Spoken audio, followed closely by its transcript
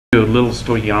Do a little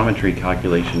stoichiometry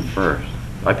calculation first.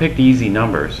 I picked easy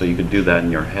numbers so you could do that in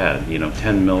your head.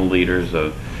 10 milliliters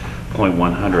of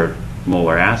 0.100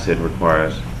 molar acid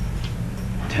requires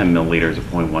 10 milliliters of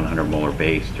 0.100 molar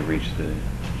base to reach the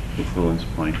equivalence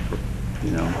point for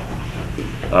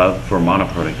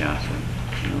monoprotic acid.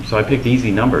 So I picked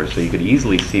easy numbers so you could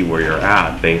easily see where you're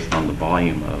at based on the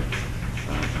volume of.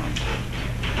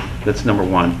 That's number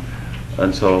one.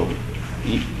 And so,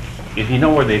 if you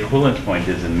know where the equivalence point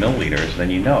is in milliliters, then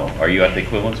you know. Are you at the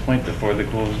equivalence point before the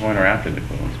equivalence point or after the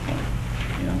equivalence point?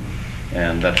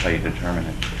 And that's how you determine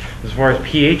it. As far as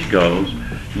pH goes,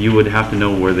 you would have to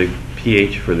know where the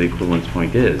pH for the equivalence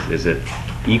point is. Is it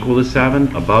equal to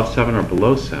 7, above 7, or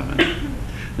below 7?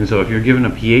 And so if you're given a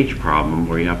pH problem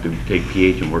where you have to take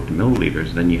pH and work to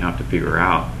milliliters, then you have to figure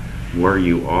out where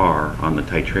you are on the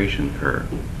titration curve.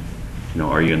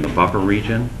 Are you in the buffer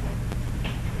region?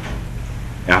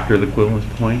 After the equivalence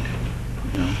point?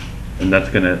 And that's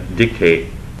going to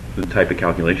dictate the type of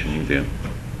calculation you do.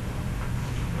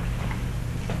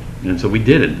 And so we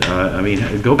did it.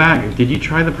 Go back. Did you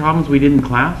try the problems we did in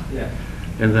class? Yeah.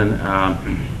 And then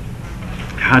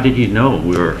how did you know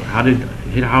how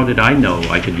did I know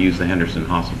I could use the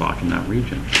Henderson-Hasselbalch in that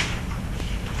region?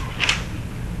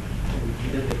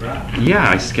 You did the graph. Yeah,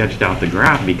 I sketched out the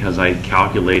graph because I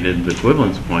calculated the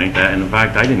equivalence point. And in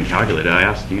fact, I didn't calculate it. I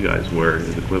asked you guys where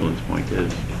the equivalence point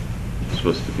is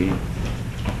supposed to be.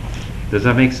 Does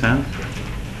that make sense?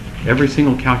 Every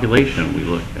single calculation we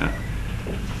looked at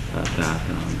that.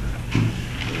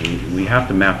 We have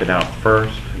to map it out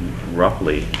first,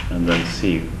 roughly, and then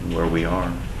see where we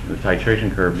are. The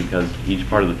titration curve, because each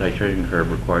part of the titration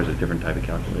curve requires a different type of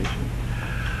calculation.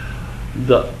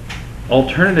 The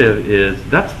alternative is,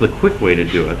 that's the quick way to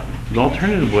do it. The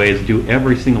alternative way is do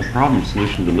every single problem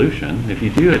solution dilution. If you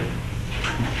do it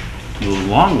the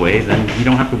long way, then you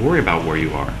don't have to worry about where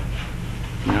you are.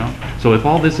 So if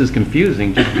all this is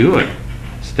confusing, just do it.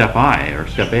 Step I or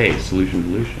step A, solution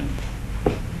dilution.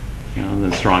 And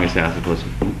then strongest acid plus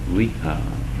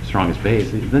strongest base,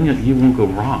 then you won't go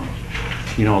wrong.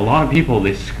 A lot of people,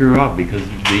 they screw up because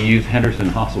they use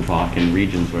Henderson-Hasselbalch in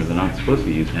regions where they're not supposed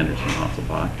to use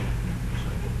Henderson-Hasselbalch.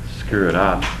 Screw it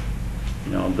up.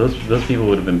 Those people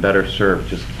would have been better served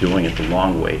just doing it the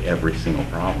long way every single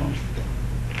problem.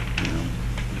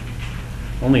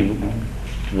 Only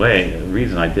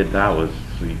reason I did that was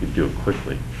so you could do it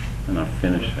quickly and not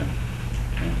finish it.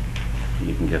 Okay?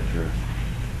 You can get through it.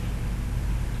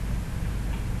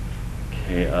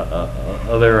 Okay,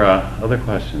 other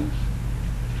questions?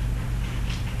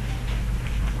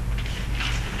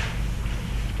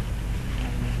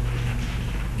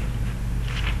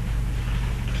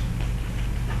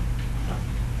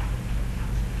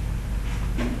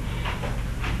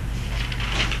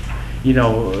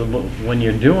 When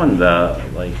you're doing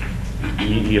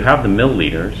you have the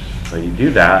milliliters, so you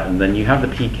do that, and then you have the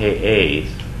pKa's,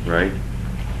 right?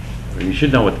 Or you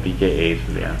should know what the pKa's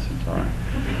for the acids are.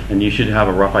 And you should have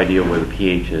a rough idea where the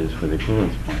pH is for the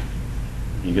equivalence point.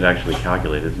 You could actually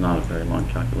calculate it. It's not a very long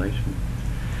calculation.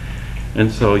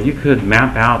 And so you could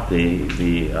map out the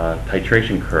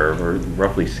titration curve, or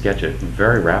roughly sketch it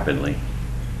very rapidly,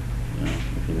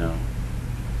 if you know.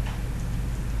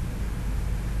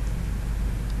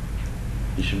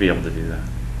 You should be able to do that.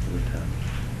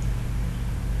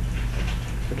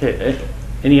 Okay,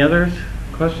 any others?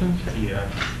 Questions? Yeah.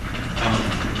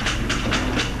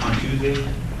 On Tuesday,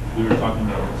 we were talking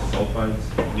about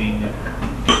sulfides being a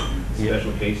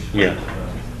special case. Yeah.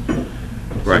 So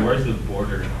Right. where's the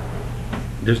border?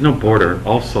 There's no border.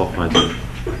 All sulfides are.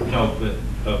 No, but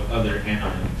of other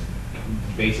anions,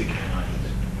 basic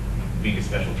anions, being a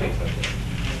special case like that.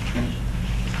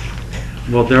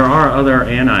 Well, there are other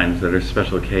anions that are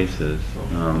special cases.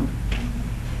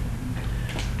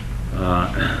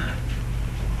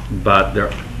 But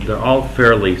they're all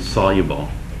fairly soluble.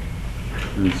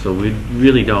 And so we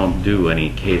really don't do any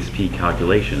KSP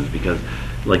calculations because,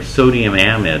 like sodium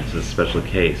amide's a special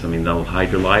case. They'll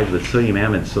hydrolyze. The sodium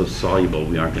amide's so soluble,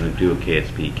 we aren't going to do a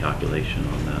KSP calculation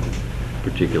on that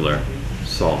particular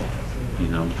salt,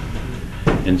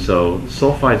 And so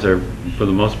sulfides are, for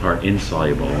the most part,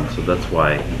 insoluble. And so that's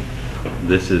why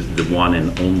this is the one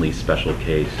and only special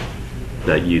case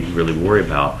that you'd really worry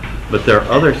about. But there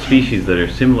are other species that are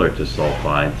similar to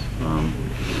sulfides,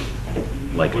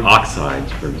 like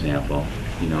oxides, for example.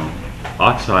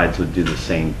 Oxides would do the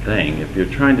same thing. If you're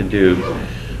trying to do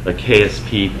a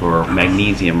KSP for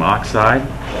magnesium oxide,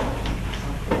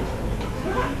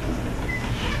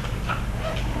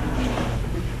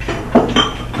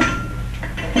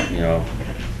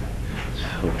 let's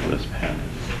hope this pen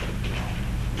is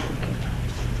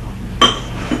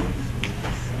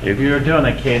If you're doing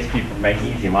a KSP for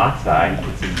magnesium oxide,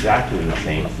 it's exactly the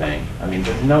same thing. I mean,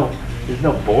 there's no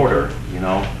border, you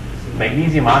know.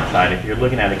 Magnesium oxide, if you're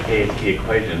looking at a KSP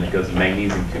equation, it goes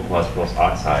magnesium 2 plus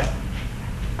oxide.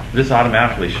 This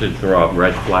automatically should throw up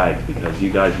red flags because you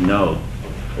guys know,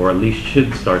 or at least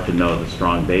should start to know, the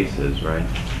strong bases, right?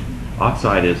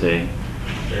 Oxide is a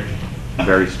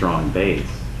very strong base.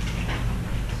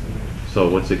 So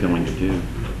what's it going to do?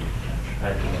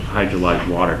 Hydrolyze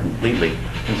water completely.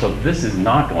 And so this is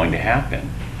not going to happen,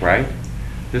 right?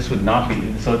 This would not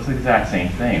be, so it's the exact same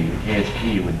thing. The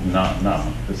KSP would not,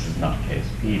 no, this is not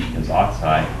KSP because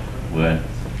oxide would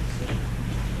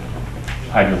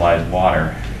hydrolyze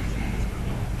water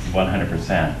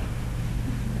 100%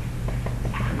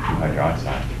 into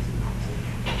hydroxide.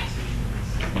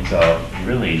 And so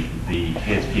really the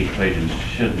KSP equation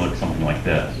should look something like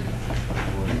this.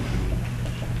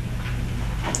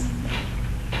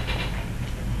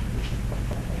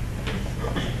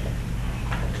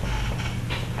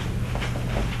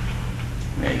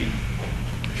 Maybe.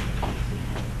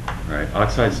 All right,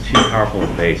 oxide is too powerful a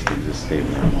base to exist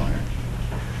stably in water.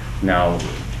 Now,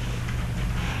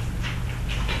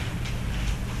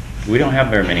 we don't have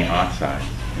very many oxides.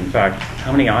 In fact,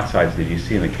 how many oxides did you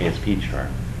see in the KSP chart?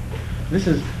 This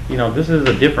is, you know, this is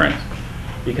a difference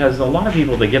because a lot of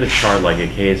people, they get a chart like a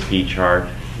KSP chart,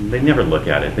 they never look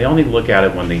at it. They only look at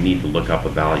it when they need to look up a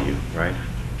value, right?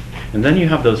 And then you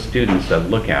have those students that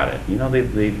look at it. You know,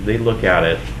 they look at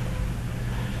it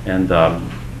and,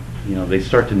 you know, they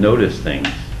start to notice things,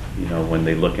 you know, when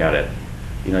they look at it.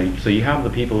 You know, so you have the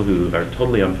people who are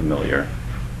totally unfamiliar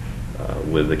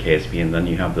with the KSP, and then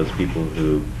you have those people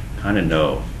who kind of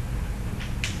know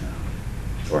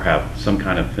or have some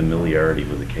kind of familiarity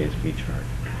with the KSP chart.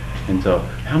 And so,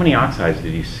 how many oxides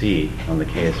did you see on the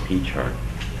KSP chart?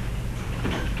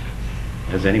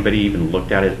 Has anybody even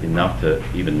looked at it enough to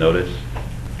even notice,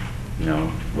 you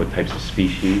know, what types of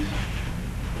species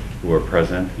were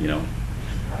present? You know,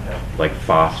 like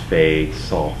phosphate,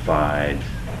 sulfide.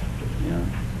 You know,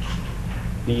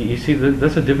 you see,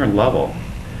 that's a different level.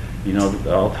 You know,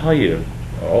 I'll tell you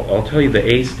the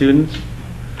A students,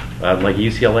 like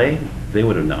UCLA, they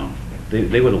would have known.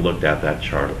 They would have looked at that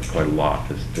chart quite a lot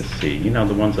to see. You know,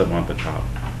 the ones that want the top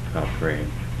grade.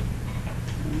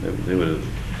 They would have.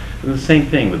 And the same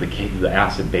thing with the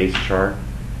acid base chart.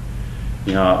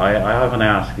 You know, I often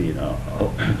ask, you know,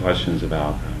 questions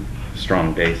about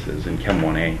strong bases in Chem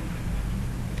 1A.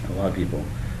 A lot of people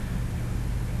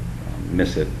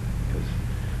miss it because,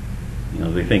 you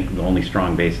know, they think the only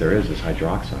strong base there is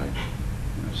hydroxide.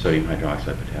 You know, sodium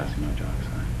hydroxide, potassium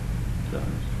hydroxide.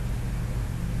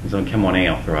 So in Chem 1A,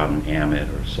 I'll throw out an amide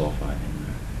or a sulfide in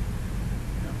there.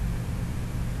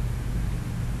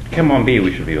 Yeah. Chem 1B,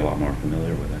 we should be a lot more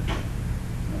familiar with it.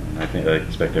 And I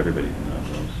expect everybody to know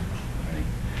those. Right?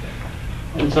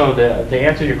 And so to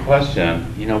answer your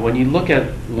question, you know, when you look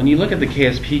at the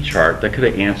KSP chart, that could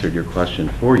have answered your question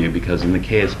for you, because in the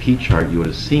KSP chart you would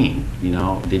have seen, you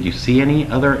know, did you see any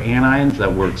other anions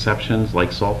that were exceptions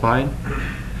like sulfide?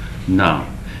 No.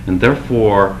 And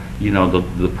therefore, you know,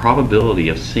 the probability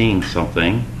of seeing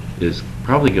something is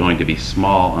probably going to be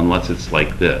small unless it's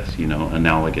like this, you know,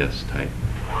 analogous type,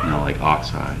 you know, like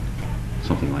oxide,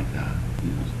 something like that. You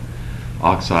know.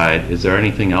 Oxide, is there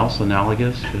anything else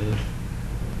analogous to that?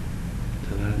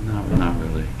 Not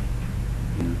really.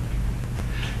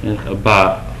 You know.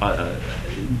 But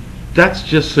that's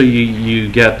just so you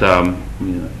get you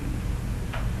know,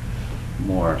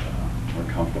 more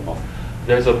comfortable.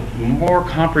 There's a more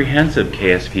comprehensive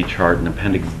KSP chart in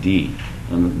Appendix D.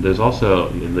 And there's also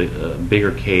the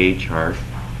bigger Ka chart,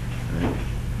 right,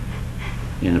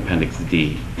 in Appendix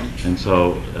D. And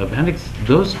so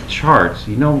those charts,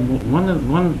 you know,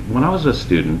 when I was a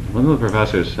student, one of the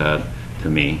professors said to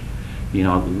me, you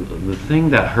know, the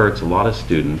thing that hurts a lot of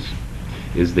students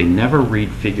is they never read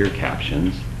figure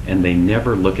captions and they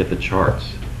never look at the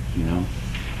charts, you know.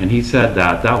 And he said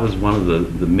that was one of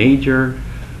the major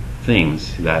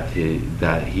things that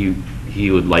he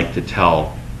would like to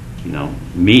tell, you know,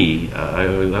 me. I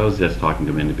was just talking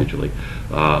to him individually,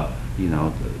 you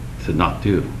know, to not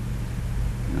do.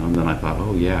 You know, and then I thought,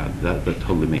 oh yeah, that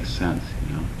totally makes sense,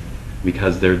 you know,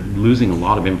 because they're losing a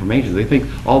lot of information. They think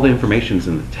all the information's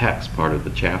in the text part of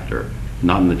the chapter,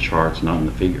 not in the charts, not in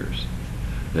the figures.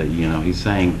 That, you know, he's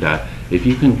saying that if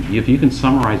you can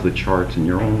summarize the charts in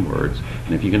your own words,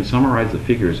 and if you can summarize the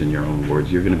figures in your own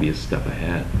words, you're going to be a step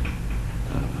ahead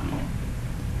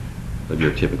of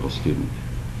your typical student.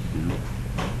 You know?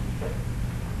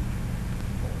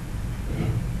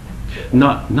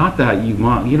 Not that you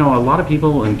want, you know, a lot of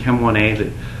people in Chem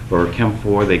 1A or Chem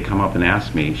 4, they come up and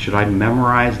ask me, should I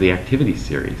memorize the activity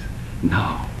series?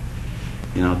 No.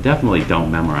 You know, definitely don't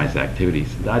memorize the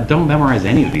activities. Don't memorize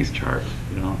any of these charts.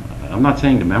 You know, I'm not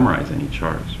saying to memorize any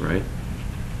charts, right?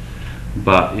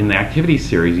 But in the activity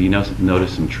series, you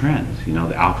notice some trends. You know,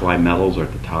 the alkali metals are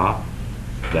at the top,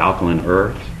 the alkaline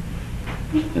earths,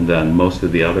 and then most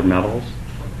of the other metals,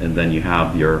 and then you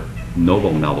have your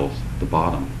noble metals at the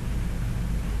bottom.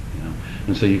 You know?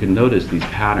 And so you can notice these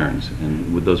patterns,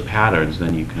 and with those patterns,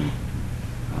 then you can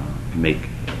make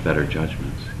better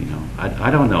judgments. You know,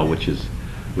 I don't know which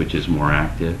is more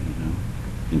active, you know,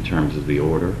 in terms of the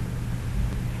order.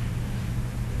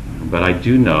 But I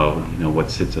do know, you know,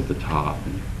 what sits at the top,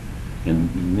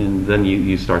 and then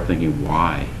you start thinking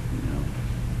why, you know,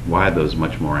 why are those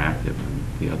much more active than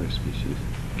the other species?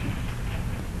 Okay.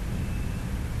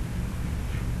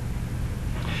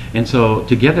 And so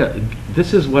to get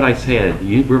this is what I said.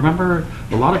 You remember,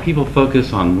 a lot of people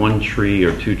focus on one tree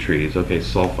or two trees. Okay,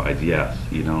 sulfides, yes.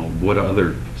 You know, what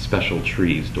other special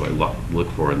trees do I look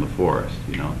for in the forest?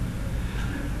 You know,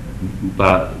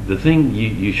 but the thing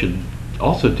you should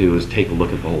also do is take a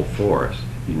look at the whole forest.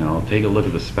 You know, take a look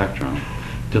at the spectrum.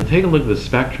 To take a look at the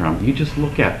spectrum, you just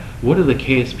look at what are the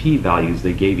KSP values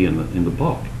they gave you in the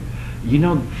book. You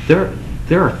know, there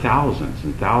are thousands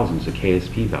and thousands of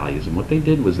KSP values, and what they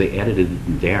did was they edited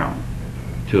them down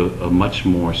to a much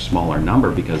more smaller number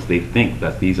because they think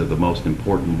that these are the most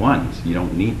important ones. You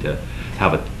don't need to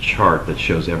have a chart that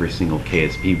shows every single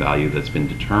KSP value that's been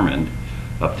determined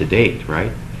up to date,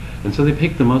 right? And so they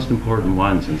pick the most important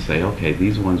ones and say, okay,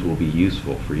 these ones will be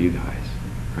useful for you guys,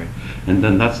 right? And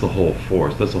then that's the whole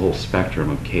forest, that's the whole spectrum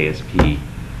of KSP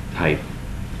type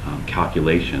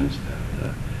calculations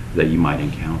that you might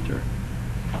encounter.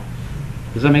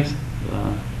 Does that make sense?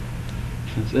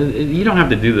 You don't have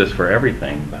to do this for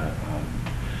everything, but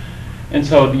and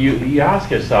so you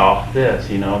ask yourself this,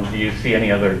 you know, do you see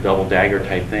any other double dagger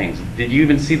type things? Did you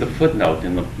even see the footnote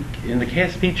in the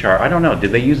KSP chart? I don't know.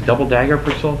 Did they use double dagger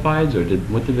for sulfides, or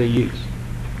what did they use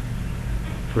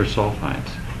for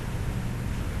sulfides?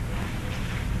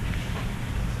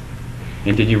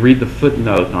 And did you read the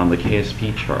footnote on the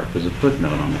KSP chart? There's a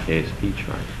footnote on the KSP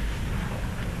chart.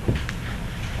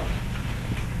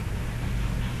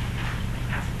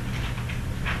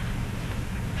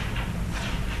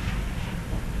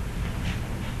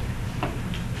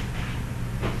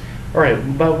 All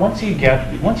right, but once you get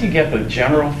the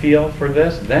general feel for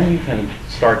this, then you can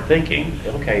start thinking,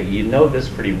 okay, you know this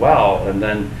pretty well, and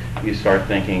then you start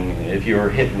thinking, if you're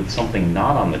hit with something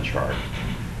not on the chart,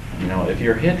 you know, if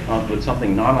you're hit with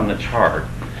something not on the chart,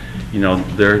 you know,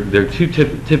 there are two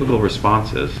typical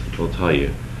responses, I'll tell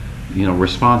you. You know,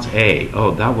 response A,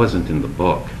 oh, that wasn't in the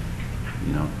book.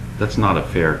 You know, that's not a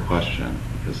fair question,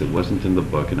 because it wasn't in the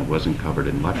book and it wasn't covered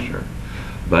in lecture.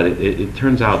 But it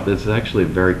turns out this is actually a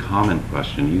very common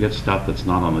question. You get stuff that's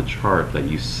not on the chart that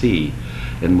you see,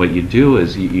 and what you do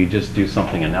is you just do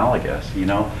something analogous. You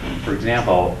know, for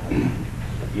example,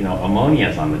 you know, ammonia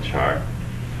is on the chart.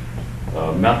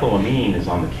 Methylamine is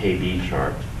on the KB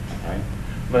chart, right?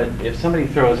 But if somebody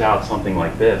throws out something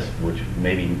like this, which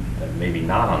maybe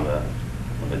not on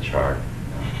the chart.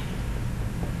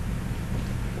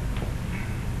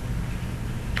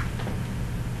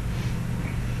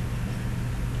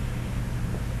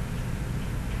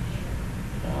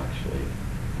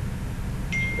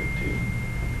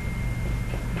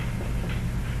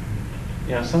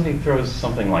 You know, somebody throws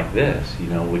something like this, you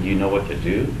know, would you know what to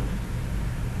do?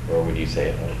 Or would you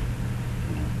say, oh,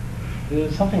 you know,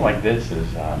 something like this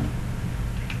is,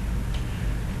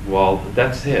 well,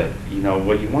 that's it. You know,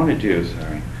 what you want to do,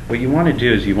 what you want to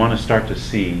do is you want to start to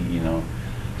see, you know,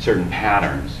 certain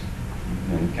patterns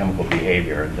in chemical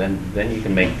behavior. Then you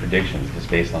can make predictions just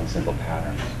based on simple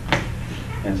patterns.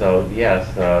 And so,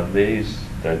 yes, these,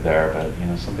 they're there, but, you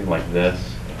know, something like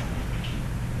this,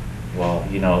 well,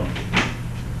 you know,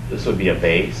 this would be a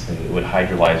base, and it would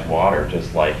hydrolyze water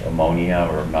just like ammonia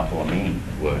or methylamine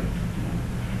would.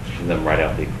 And then write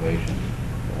out the equation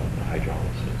for the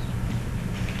hydrolysis.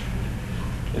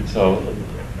 And so,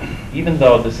 even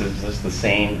though this is just the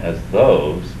same as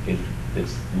those, it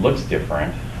looks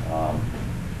different,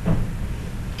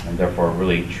 and therefore it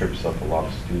really trips up a lot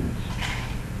of students.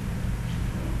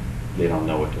 They don't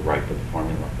know what to write for the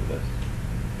formula for this.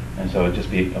 And so it'd just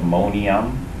be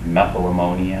ammonium,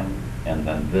 methylammonium, and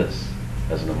then this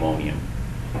as an ammonium.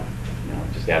 You know,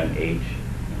 just add an H, you know,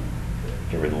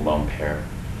 get rid of the lone pair.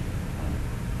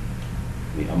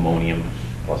 The ammonium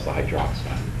plus the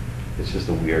hydroxide. It's just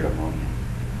a weird ammonium.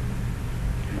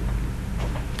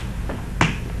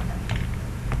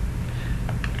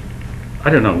 I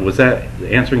don't know, was that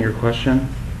answering your question,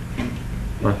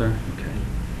 Arthur? Okay.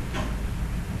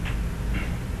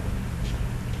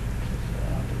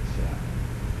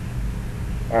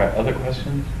 All right, other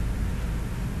questions?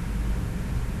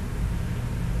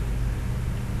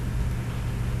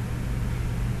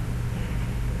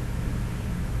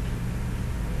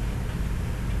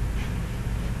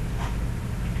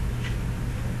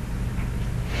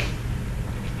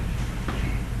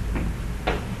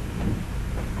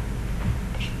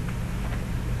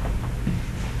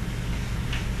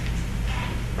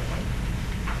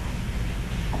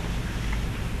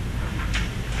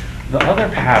 The other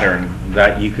pattern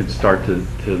that you could start to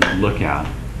look at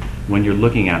when you're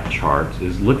looking at charts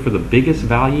is look for the biggest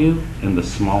value and the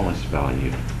smallest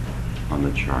value on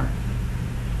the chart.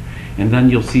 And then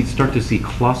you'll start to see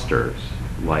clusters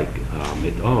like,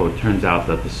 it turns out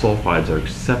that the sulfides are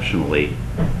exceptionally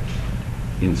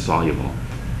insoluble.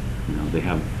 You know, they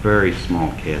have very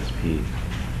small KSPs.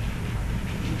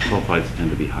 Sulfides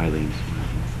tend to be highly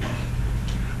insoluble.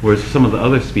 Whereas some of the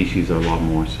other species are a lot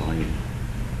more soluble.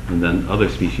 And then other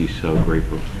species show great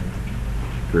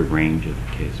range of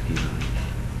KSP values.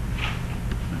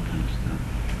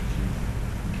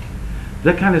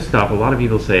 That kind of stuff, a lot of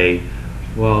people say,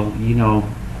 well, you know,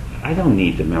 I don't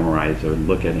need to memorize or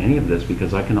look at any of this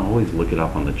because I can always look it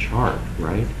up on the chart,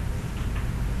 right?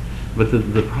 But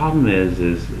the problem is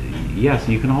yes,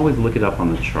 you can always look it up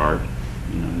on the chart.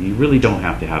 You know, you really don't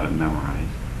have to have it memorized.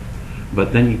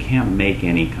 But then you can't make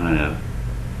any kind of,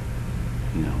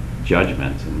 you know,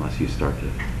 judgments unless you start to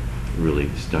really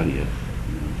study it.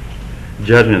 You know.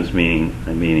 Judgments meaning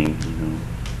you know,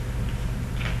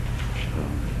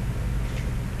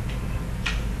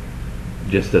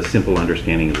 just a simple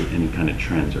understanding of any kind of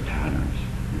trends or patterns.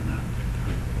 You know.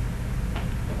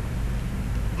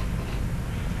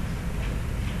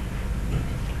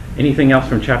 Anything else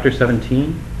from chapter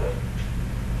 17?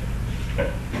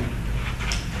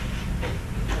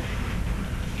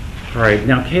 All right,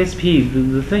 now KSP,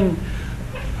 the thing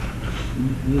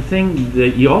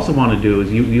that you also want to do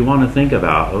is you want to think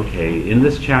about, okay, in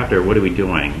this chapter, what are we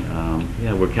doing?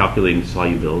 Yeah, we're calculating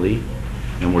solubility,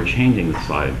 and we're changing the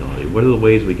solubility. What are the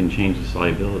ways we can change the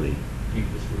solubility?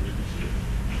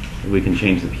 We can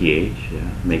change the pH,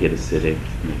 yeah, make it acidic,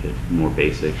 make it more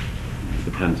basic. It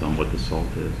depends on what the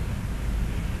salt is.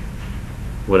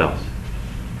 What else?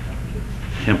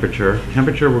 Temperature.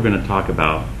 Temperature we're going to talk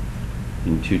about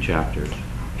in 2 chapters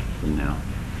from now.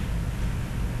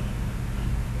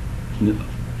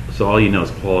 So all you know is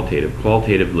qualitative.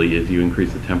 Qualitatively, as you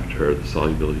increase the temperature, the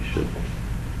solubility should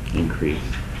increase.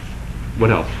 What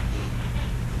else?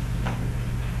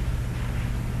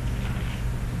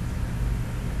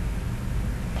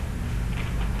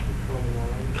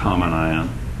 Common ion.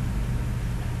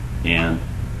 And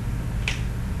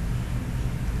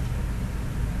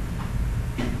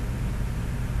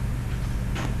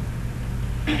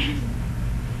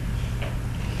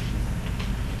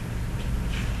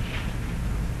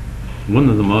one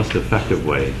of the most effective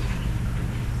ways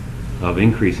of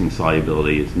increasing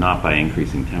solubility is not by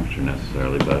increasing temperature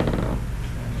necessarily, but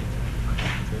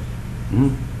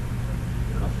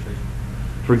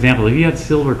for example, if you had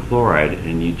silver chloride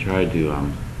and you tried to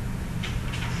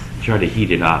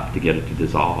heat it up to get it to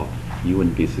dissolve, you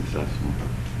wouldn't be successful.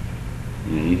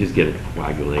 You know, you just get it to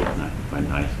coagulate by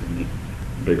nice and make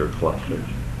bigger clusters,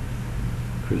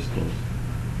 crystals.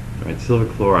 Right, silver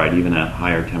chloride, even at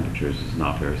higher temperatures, is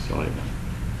not very soluble.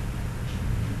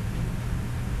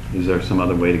 Is there some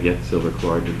other way to get silver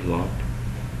chloride to dissolve?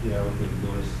 Yeah, with the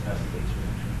Lewis acetate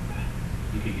reaction.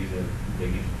 You could use a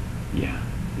ligand.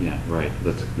 Yeah, right.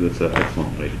 That's an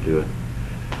excellent way to do it.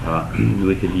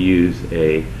 We could use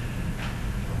a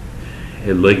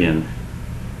ligand.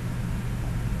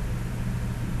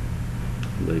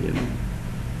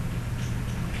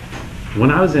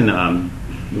 When I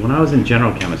was in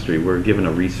general chemistry, we were given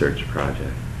a research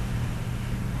project.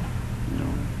 You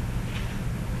know,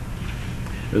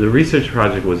 the research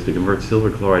project was to convert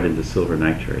silver chloride into silver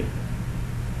nitrate,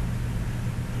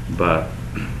 but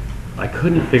I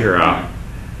couldn't figure out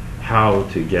how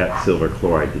to get silver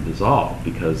chloride to dissolve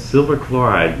because silver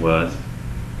chloride was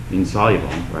insoluble,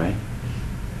 right?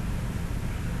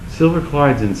 Silver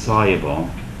chloride's insoluble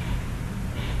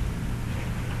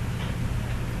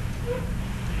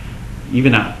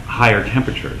even at higher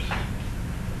temperatures.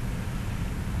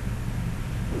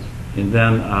 And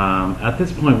then at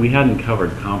this point we hadn't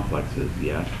covered complexes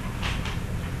yet.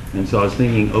 And so I was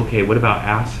thinking, okay, what about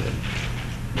acid?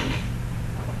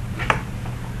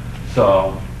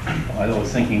 So I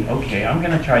was thinking, okay, I'm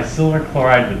going to try silver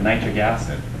chloride with nitric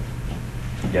acid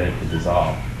to get it to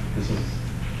dissolve.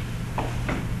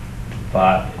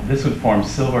 But this would form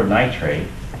silver nitrate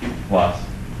plus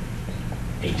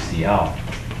HCl.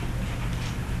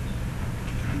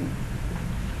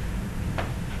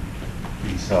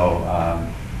 And so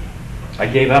I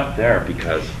gave up there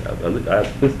because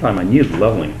this time I knew the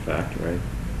leveling effect, right?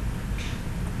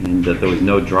 And that there was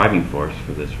no driving force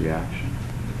for this reaction.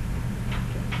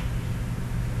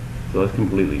 So I was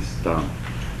completely stumped.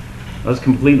 I was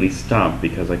completely stumped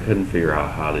because I couldn't figure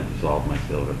out how to dissolve my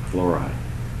silver chloride.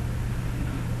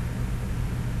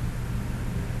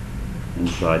 And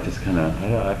so I just kind of,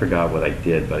 I forgot what I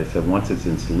did, but I said once it's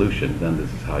in solution, then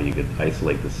this is how you could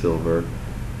isolate the silver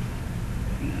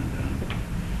and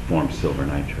form silver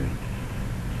nitrate.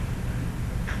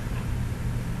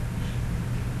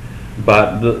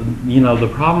 But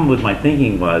the problem with my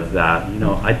thinking was that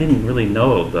I didn't really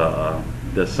know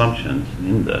the assumptions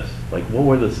in this. Like, what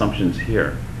were the assumptions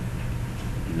here?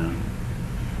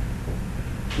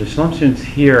 The assumptions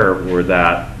here were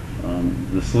that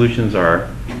the solutions are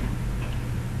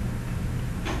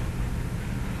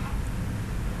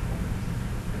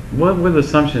what were the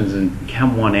assumptions in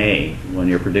Chem 1A when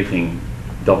you're predicting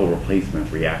double replacement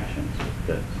reactions with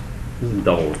this? This is a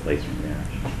double replacement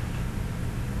reaction.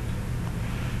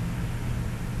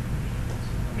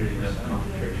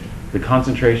 The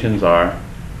concentrations are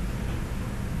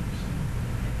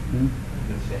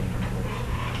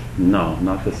no,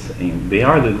 not the same. They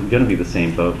are going to be the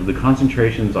same, but the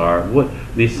concentrations are what?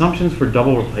 The assumptions for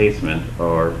double replacement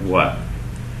are what?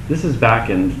 This is back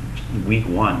in week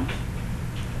 1.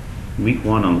 Week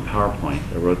 1 on the PowerPoint,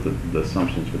 I wrote the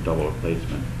assumptions for double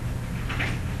replacement.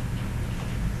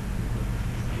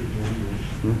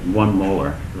 1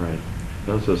 molar, right?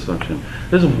 Those are assumptions.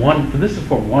 This is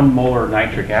for 1 molar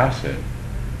nitric acid.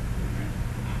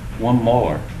 1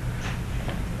 molar.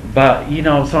 But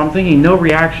so I'm thinking no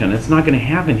reaction. It's not going to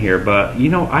happen here. But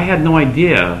I had no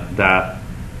idea that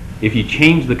if you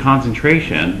change the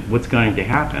concentration, what's going to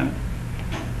happen?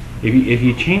 If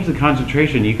you change the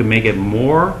concentration, you can make it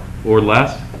more or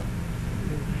less.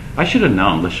 I should have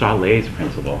known the Chalet's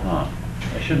principle, huh?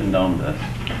 I should have known this,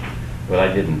 but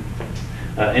I didn't.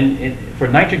 For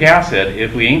nitric acid,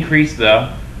 if we increase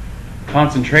the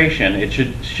concentration, it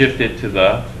should shift it to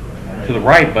the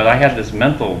right. But I had this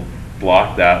mental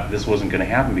block that this wasn't going to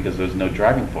happen because there was no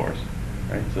driving force,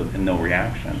 right? So and no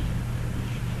reaction.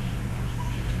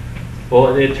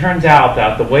 Well, it turns out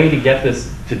that the way to get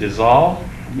this to dissolve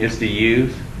is to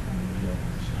use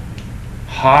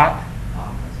hot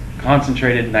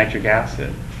concentrated nitric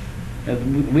acid.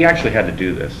 We actually had to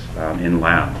do this in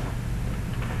lab.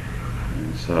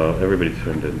 And so everybody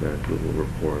turned in their little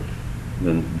report.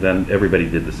 Then everybody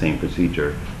did the same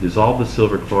procedure. Dissolve the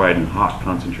silver chloride in hot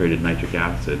concentrated nitric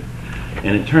acid.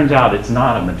 And it turns out it's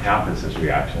not a metathesis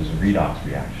reaction, it's a redox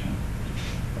reaction.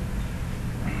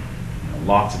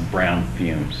 Lots of brown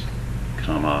fumes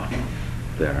come up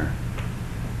there.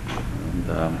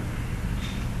 And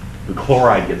the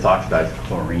chloride gets oxidized to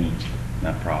chlorine in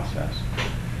that process.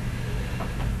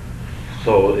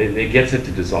 So it gets it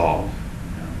to dissolve.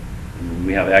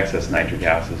 We have excess nitric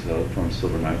acid, so from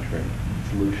silver nitrate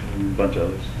solution, and a bunch of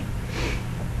others.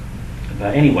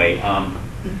 But anyway,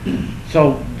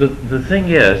 so the thing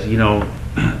is,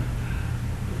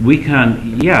 we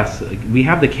can, yes, we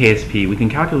have the KSP, we can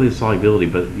calculate the solubility,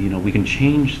 but we can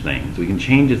change things. We can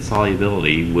change its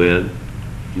solubility with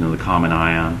the common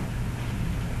ion,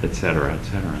 etc.,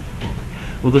 etc.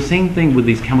 Well, the same thing with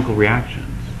these chemical reactions.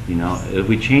 If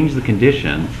we change the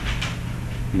conditions,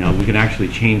 we can actually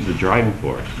change the driving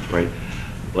force, right?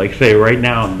 Like say right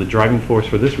now, the driving force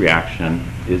for this reaction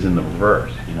is in the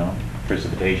reverse,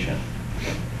 precipitation.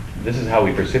 This is how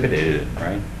we precipitated it,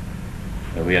 right?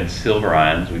 If we had silver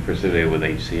ions, we precipitated with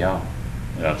HCl.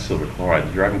 Without silver chloride,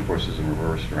 the driving force is in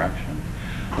reverse direction.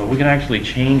 But we can actually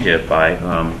change it by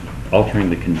altering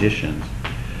the conditions.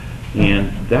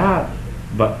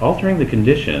 But altering the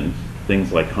conditions,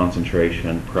 things like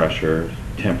concentration, pressure,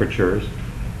 temperatures,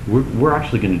 we're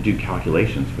actually going to do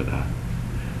calculations for that.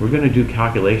 We're going to do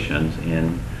calculations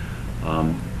in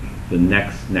the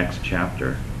next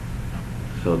chapter.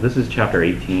 So this is chapter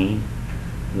 18.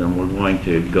 Then we're going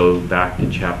to go back to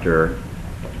chapter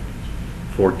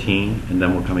 14, and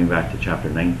then we're coming back to chapter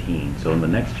 19. So in the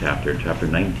next chapter, chapter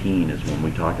 19, is when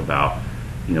we talk about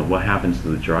what happens to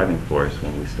the driving force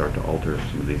when we start to alter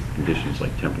some of these conditions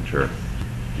like temperature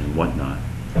and whatnot.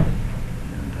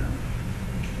 And,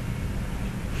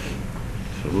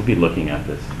 so we'll be looking at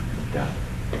this. Yeah.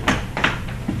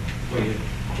 Wait,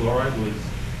 chloride was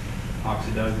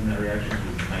oxidized in that reaction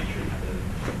with nitrate,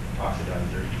 the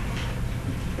oxidizer.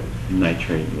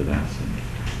 Nitrate with acid.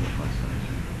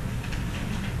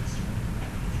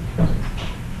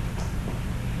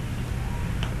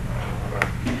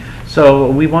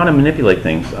 So we want to manipulate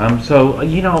things. So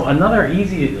you know, another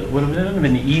easy would have been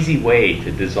an easy way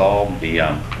to dissolve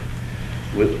the.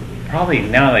 Probably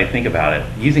now that I think about it,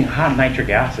 using hot nitric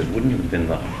acid wouldn't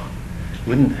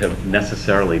have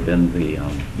necessarily been the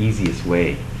easiest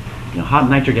way. You know, hot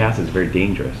nitric acid is very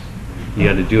dangerous. You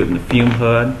got to do it in the fume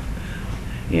hood,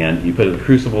 and you put it in the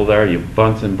crucible there, you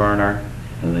Bunsen burner,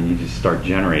 and then you just start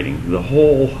generating. The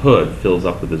whole hood fills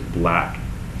up with this black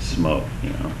smoke. You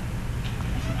know.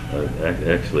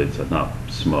 Actually, it's not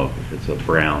smoke, it's a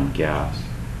brown gas.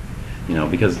 You know,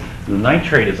 because the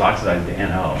nitrate is oxidized to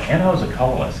NO. NO is a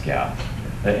colorless gas.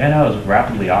 The NO is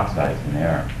rapidly oxidized in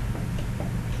air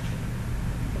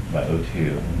by O2.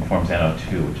 It forms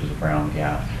NO2, which is a brown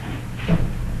gas.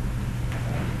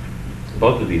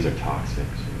 Both of these are toxic.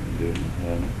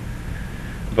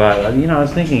 But, you know, I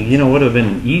was thinking, you know, what would have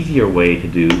been an easier way to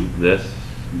do this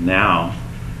now,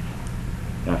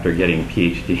 after getting a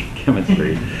PhD in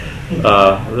chemistry.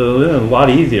 A lot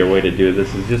easier way to do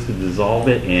this is just to dissolve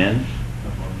it in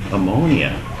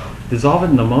ammonia. Dissolve it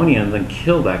in ammonia and then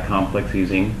kill that complex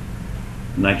using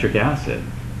nitric acid.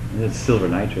 And it's silver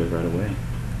nitrate right away.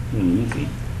 Easy.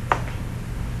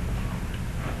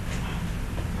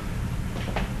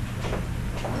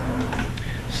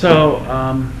 So,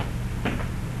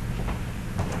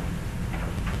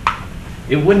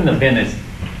 it wouldn't have been as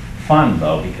fun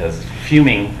though, because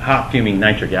hot fuming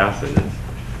nitric acid is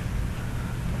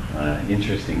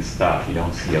interesting stuff you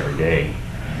don't see every day.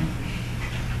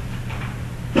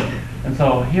 And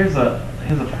so here's a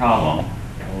problem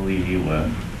I'll leave you with.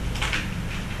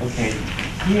 Okay,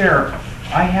 here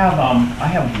I have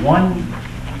 1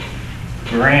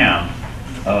 gram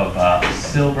of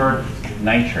silver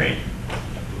nitrate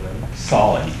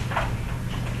solid.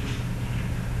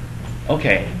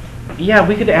 Okay, yeah,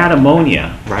 we could add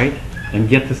ammonia, right, and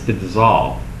get this to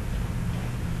dissolve.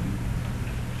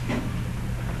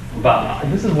 But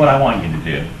this is what I want you to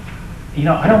do. You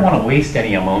know, I don't want to waste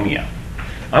any ammonia.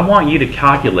 I want you to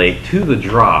calculate to the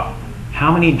drop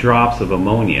how many drops of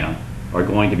ammonia are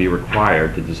going to be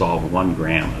required to dissolve 1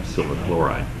 gram of silver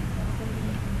chloride.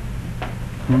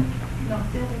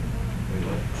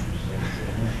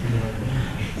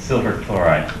 Silver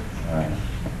chloride. All right.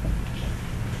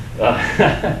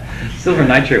 Silver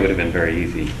nitrate would have been very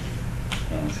easy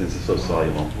since it's so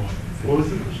soluble. What was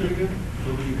the question again?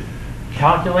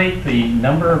 Calculate the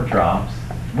number of drops.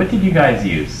 What did you guys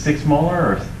use? 6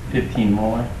 molar or 15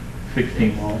 molar?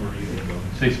 16 molar?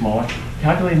 6 molar.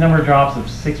 Calculate the number of drops of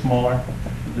 6 molar.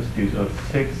 Just do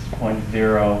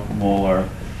 6.0 molar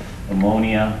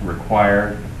ammonia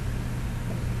required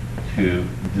to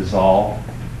dissolve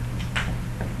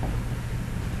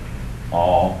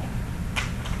all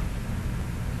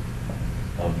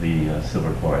of the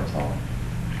silver chloride solid.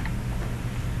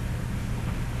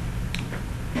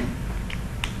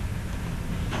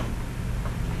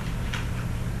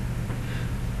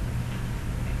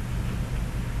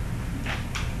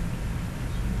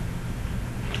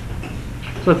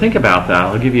 So think about that.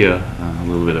 I'll give you a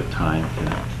little bit of time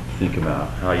to think about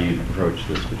how you approach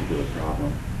this particular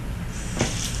problem.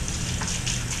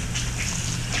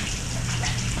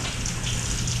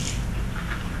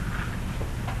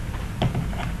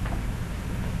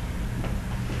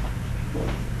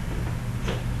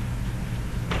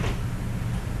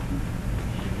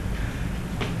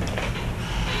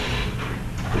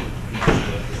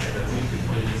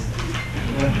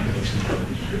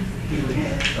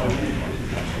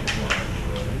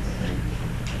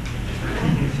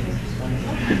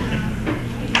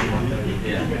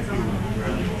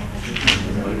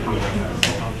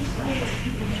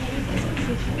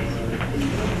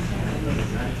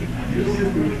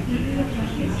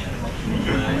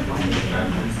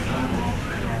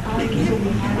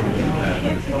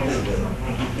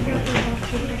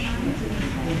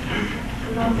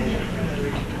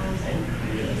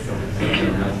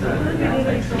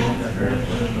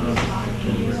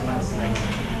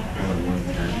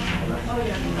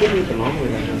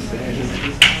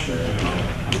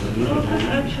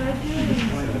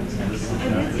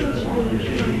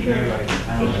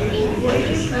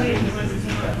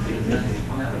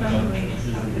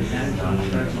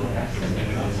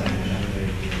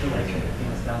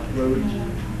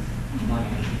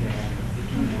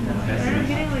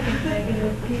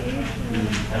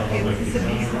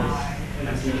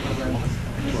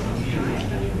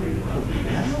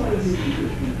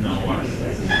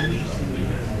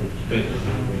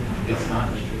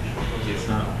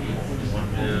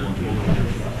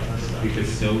 Because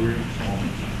silver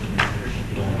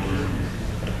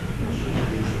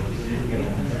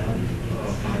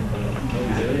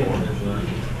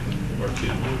or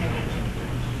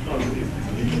 2.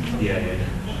 Yeah, yeah.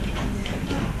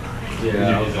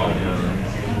 Yeah, I was on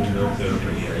Those are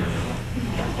pretty great.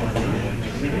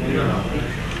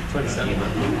 27.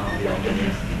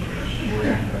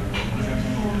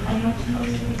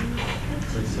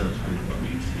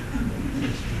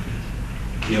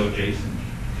 Yo, Jason.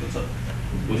 What's up?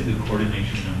 What's the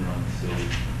coordination number on facility?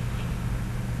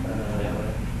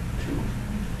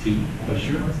 2. Oh,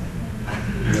 sure.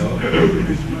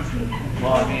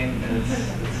 Well, I mean,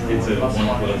 It's a plus 1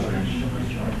 plus range.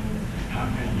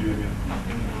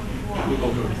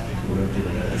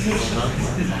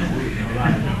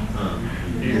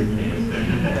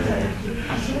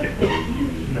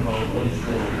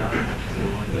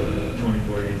 The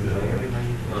 24 days.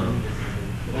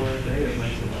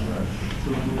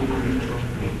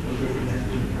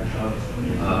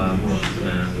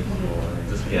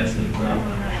 Just guessing, bro.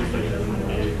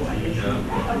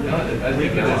 I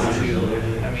think it is too.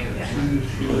 I mean,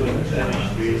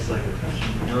 it's like a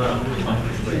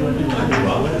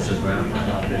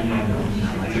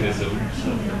Took us over.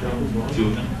 2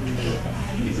 of them.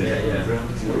 He said,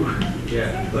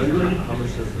 Yeah, but how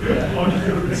much does the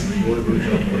water bridge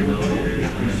up for milliliters?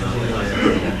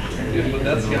 yeah, but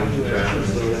that's calculated,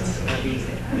 so that's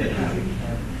easy.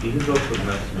 You can go for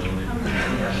max milliliters.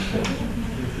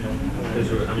 Because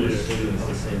I'm just assuming it's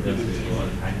the same density as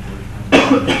water.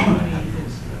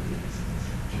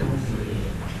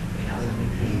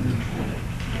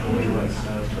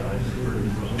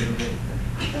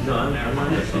 No, I'm not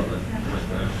gonna solve it.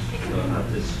 So I'll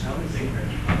just.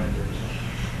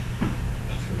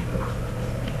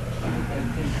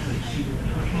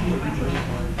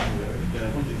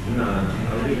 No, I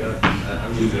already got. I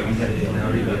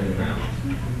already got the ground.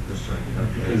 Just trying to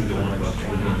calculate. This is the one about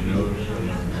 4 and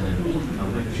then I'm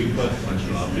like 2 plus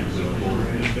central optics is 4.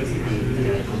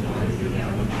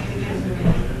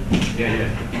 Yeah.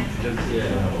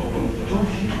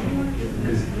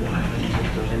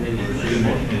 And then you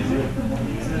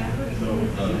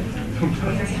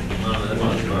that's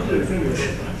not smart.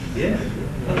 Yeah.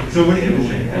 So what do you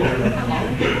think?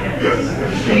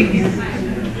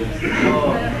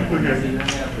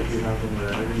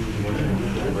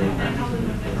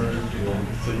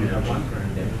 So you have 1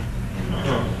 grand.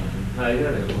 I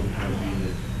got it.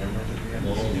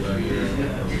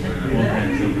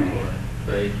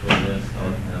 Right for this,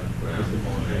 I'll have ground.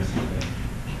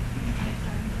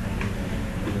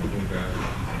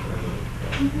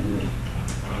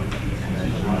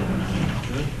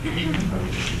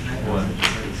 What?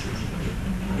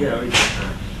 Yeah, we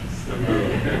can.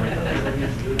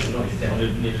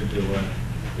 Need to do what?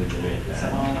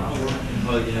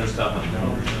 Oh, you know, stop on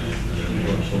now.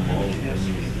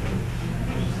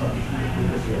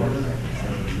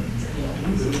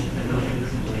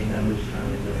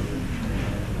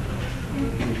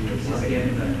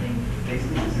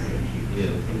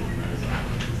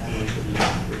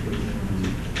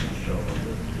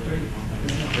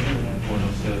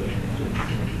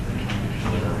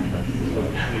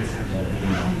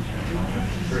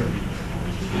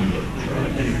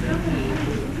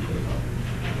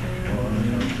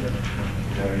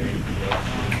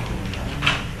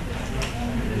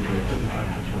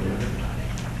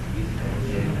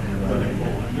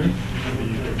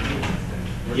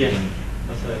 Yeah.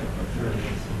 That's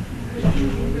right.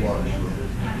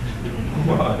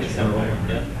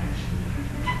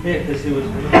 Yeah, because he was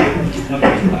and then someone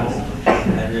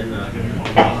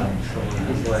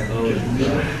was like, oh,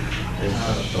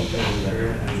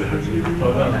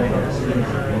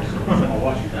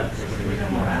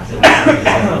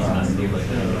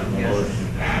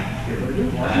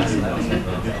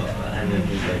 and then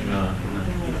he's like, no.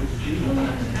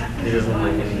 He doesn't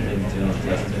like anything to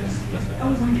test it.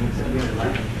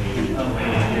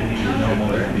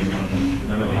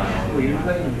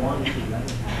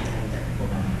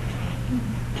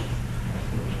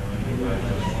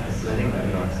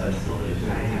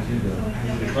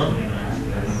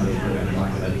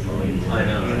 I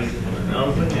know. I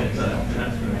was looking at that.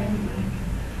 That's right.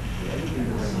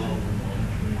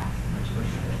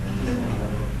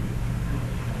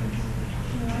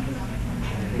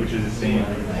 Which is the same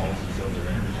for all cells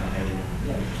around.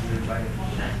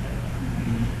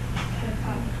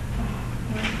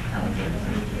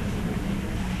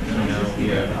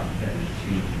 Yeah.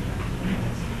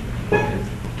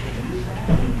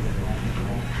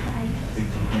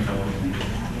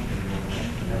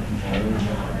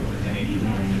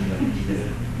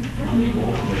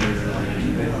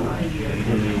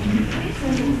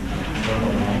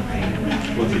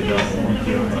 What's it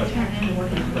done?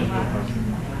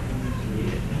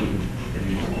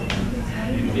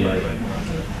 Yeah.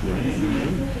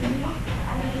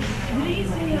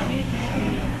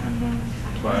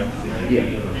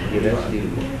 It's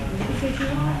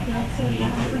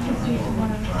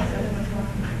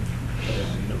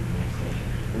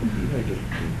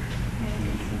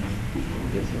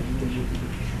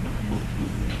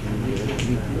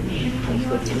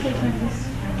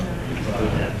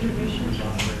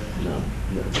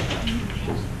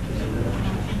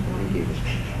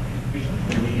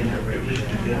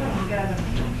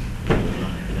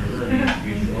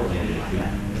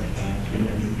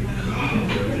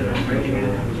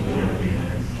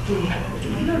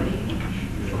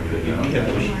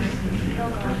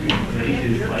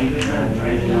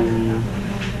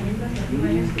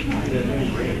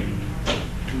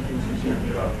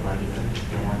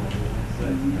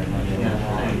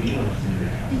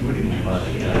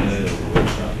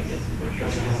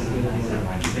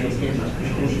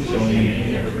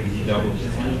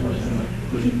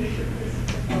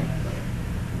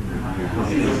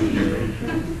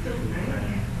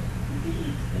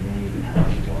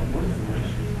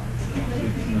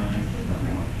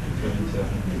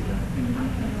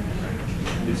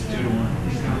 2 to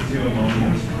 1. 2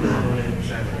 ammonia.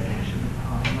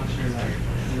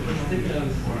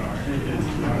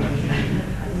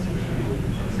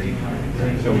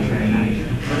 So we need.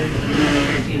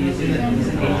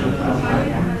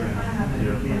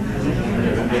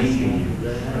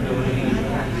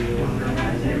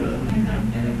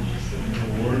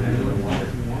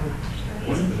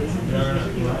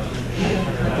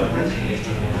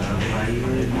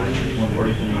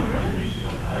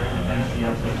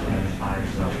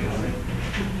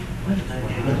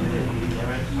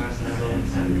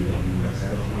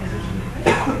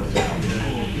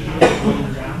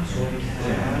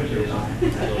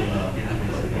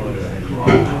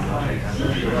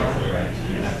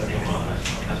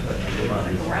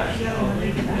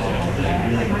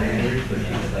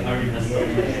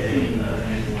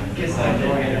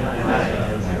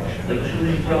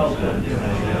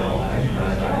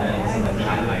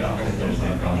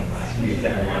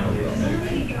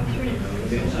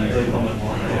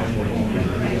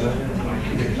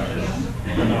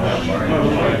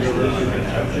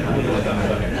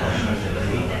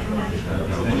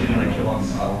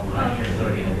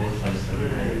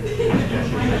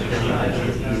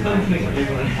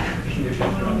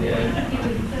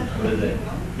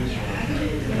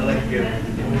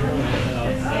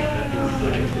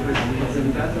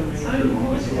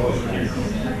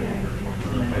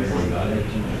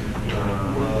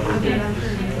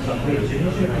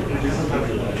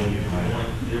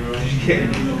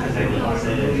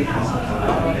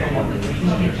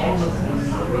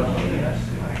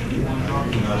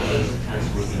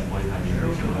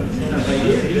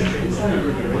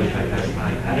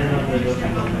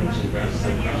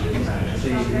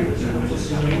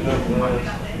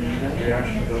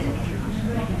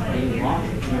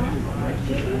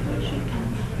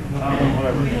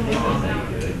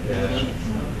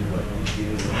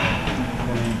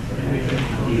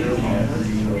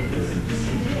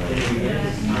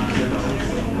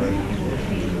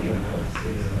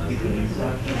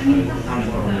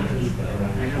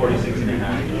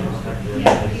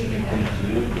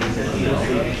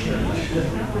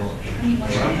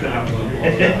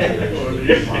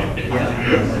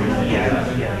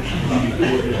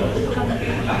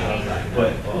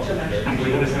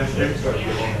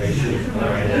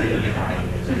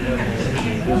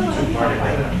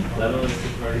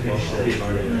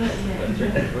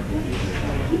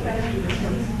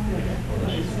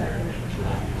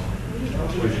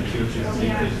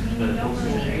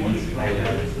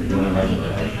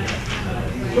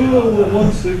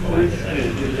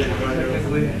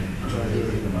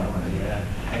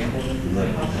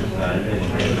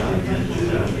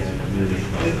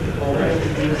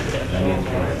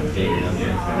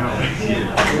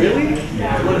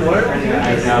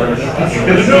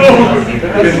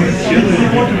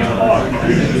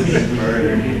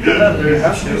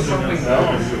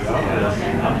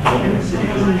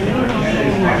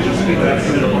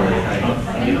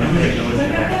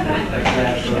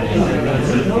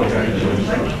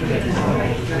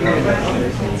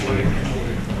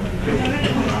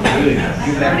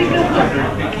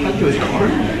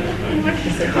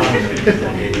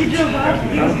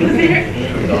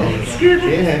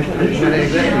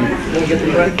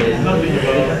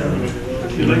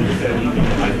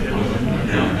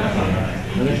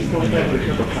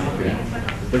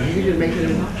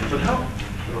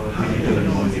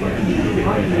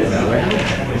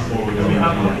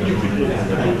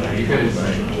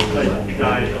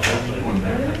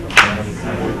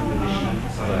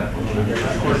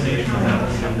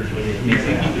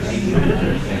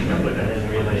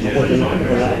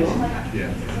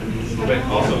 Yeah. But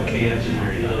also KS is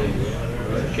very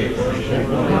K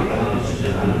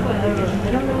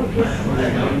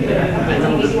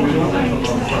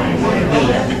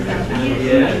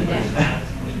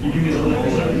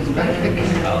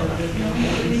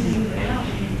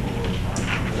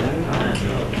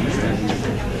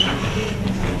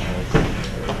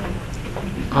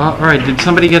All right, did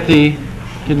somebody get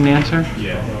an answer?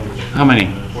 Yeah. How many?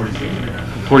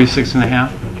 46. 46 and a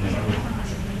half?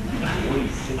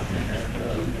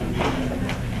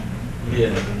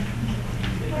 Yeah.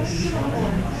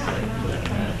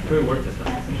 Pretty worth it.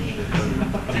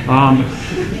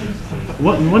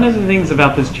 One of the things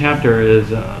about this chapter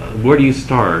is where do you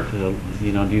start? Do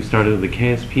you start with the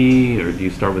KSP or do you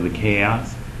start with the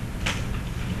KS?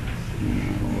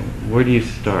 Where do you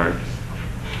start?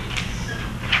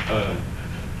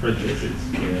 For this, it's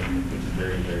KF, which is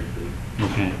very, very clear.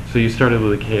 Okay, so you started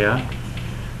with a KF?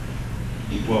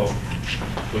 Well,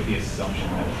 with the assumption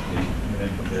that it's clear, and then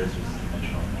from there it's just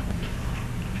dimensional.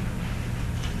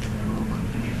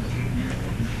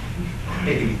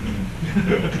 Hey.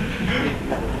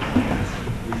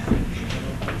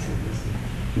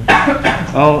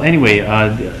 Oh, anyway,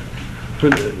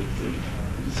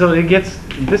 so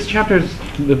this chapter is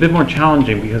a bit more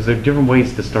challenging because there are different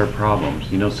ways to start problems.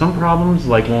 Some problems,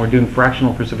 like when we're doing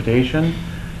fractional precipitation,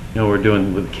 we're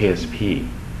doing with KSP,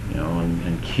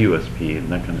 and QSP and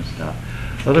that kind of stuff.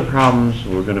 Other problems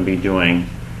we're going to be doing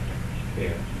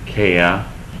KF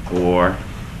or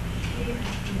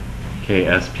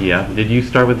KSPF. Did you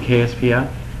start with KSPF?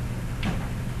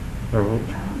 Or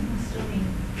okay.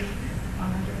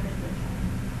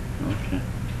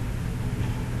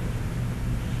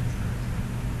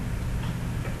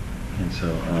 And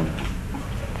so,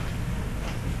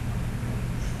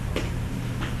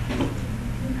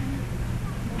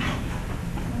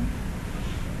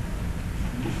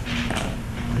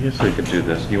 I guess we could do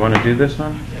this. Do you want to do this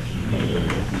one?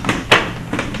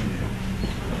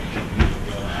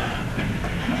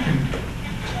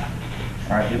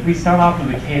 All right, if we start off with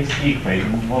the KSP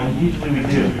equation, well, usually we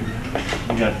do.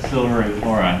 We got silver and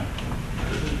chloride.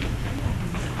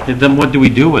 Then what do we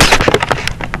do with it?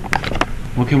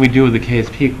 What can we do with the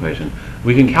KSP equation?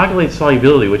 We can calculate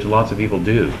solubility, which lots of people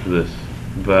do this,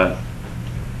 but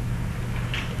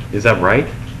is that right?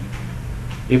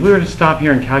 If we were to stop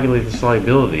here and calculate the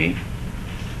solubility,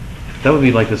 that would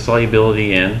be like the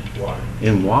solubility in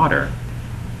water.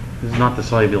 This is not the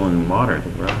solubility in water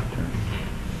that we're after.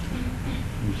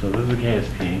 So this is the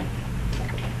KSP.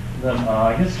 Then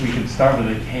I guess we could start with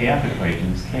the KF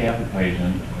equation. This KF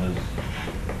equation is,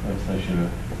 I should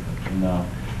have known.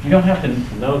 You don't have to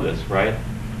know this, right?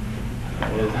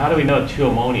 How do we know 2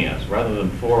 ammonias rather than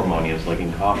 4 ammonias like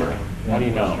in copper? How do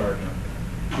you know?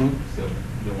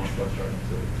 The 1 plus charge.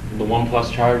 The 1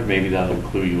 plus charge, maybe that'll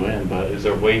clue you in, but is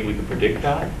there a way we could predict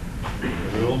that?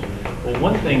 Rule? Well,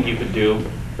 one thing you could do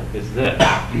is this.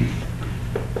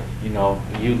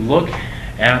 You look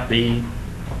at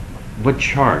what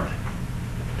chart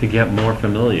to get more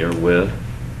familiar with.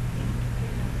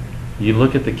 You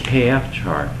look at the KF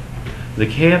chart. The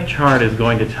KF chart is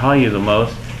going to tell you the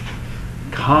most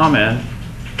common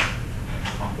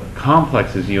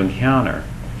complexes you encounter.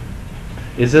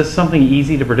 Is this something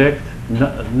easy to predict?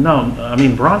 No. I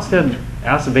mean, Bronsted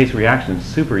acid-base reaction is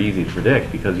super easy to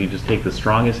predict because you just take the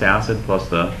strongest acid plus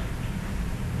the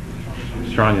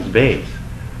strongest base.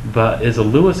 But is a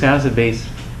Lewis acid-base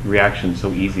reaction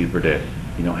so easy to predict?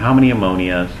 How many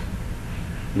ammonias?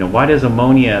 Why does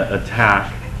ammonia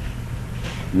attack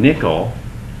nickel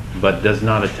but does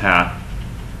not attack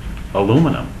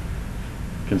aluminum?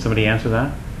 Can somebody answer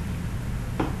that?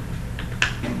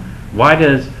 Why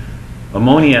does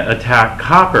ammonia attack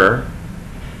copper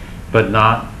but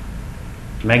not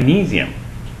magnesium?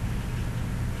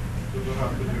 Does it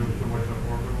have to do with the way the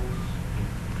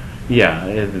orbitals?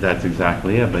 Yeah, that's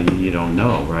exactly it, but you don't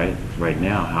know right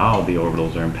now how the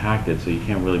orbitals are impacted, so you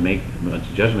can't really make much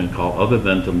judgment call other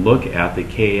than to look at the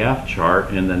KF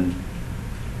chart and then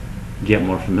get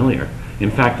more familiar. In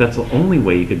fact, that's the only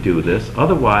way you could do this.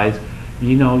 Otherwise,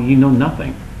 you know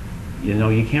nothing.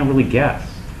 You can't really guess.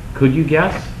 Could you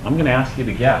guess? I'm going to ask you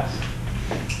to guess.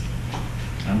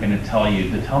 I'm going to tell you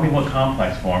to tell me what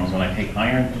complex forms when I take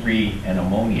iron 3 and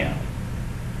ammonia.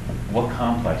 What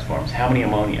complex forms? How many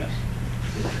ammonias?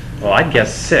 Well, I'd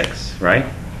guess 6, right?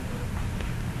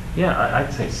 Yeah,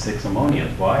 I'd say 6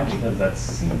 ammonias. Why? Because that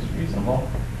seems reasonable.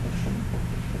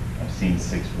 I've seen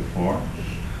 6 before.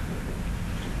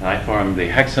 And I form the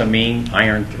hexamine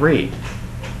iron 3.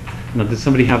 Now, does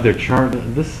somebody have their chart?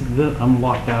 I'm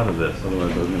locked out of this,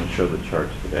 otherwise I was going to show the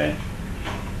charts today.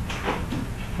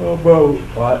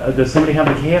 Does somebody have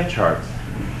the KF charts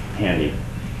handy?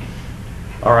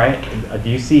 All right. Do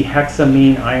you see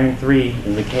hexamine iron 3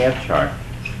 in the KF chart?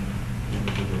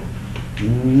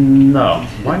 No.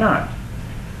 Why not?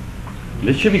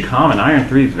 This should be common. Iron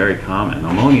 3 is very common.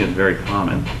 Ammonia is very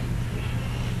common.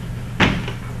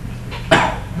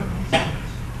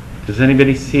 Does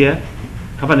anybody see it?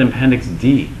 How about Appendix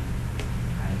D?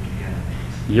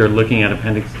 You're looking at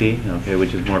Appendix D, okay,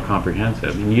 which is more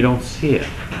comprehensive, and you don't see it.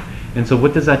 And so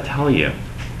what does that tell you?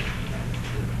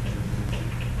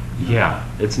 Yeah,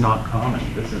 it's not common.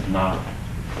 This is not.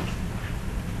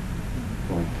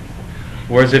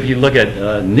 Whereas if you look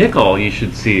at nickel, you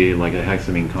should see like a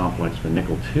hexamine complex for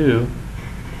nickel 2,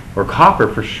 or copper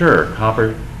for sure.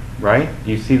 Copper, right?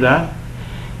 Do you see that?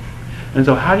 And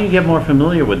so how do you get more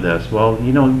familiar with this? Well,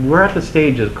 you know, we're at the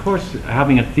stage, of course,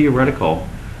 having a theoretical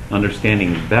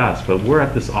understanding is best, but we're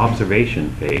at this observation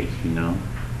phase, you know,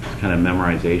 it's kind of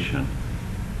memorization.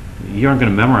 You aren't going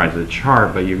to memorize the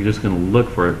chart, but you're just going to look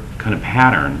for kind of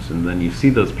patterns, and then you see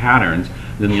those patterns,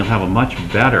 then you'll have a much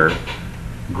better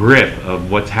grip of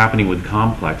what's happening with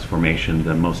complex formation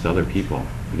than most other people,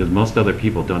 because most other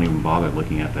people don't even bother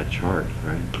looking at that chart,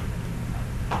 right?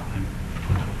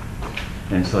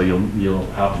 And so you'll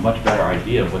have a much better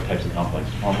idea of what types of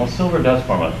complexes form. Well, silver does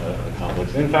form a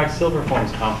complex. In fact, silver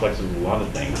forms complexes with a lot of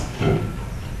things.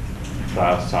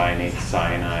 Thiocyanate,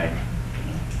 cyanide.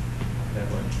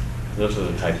 Those are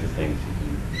the types of things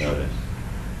you can notice.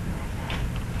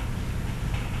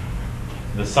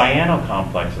 The cyano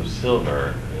complex of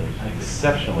silver is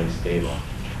exceptionally stable.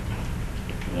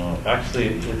 You know,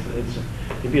 actually,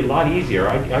 it'd be a lot easier.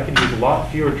 I could use a lot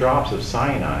fewer drops of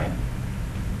cyanide.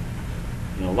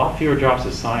 You know, a lot fewer drops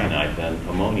of cyanide than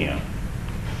ammonia.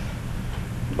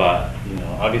 But, you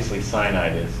know, obviously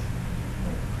cyanide is,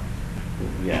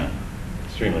 yeah,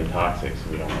 extremely toxic,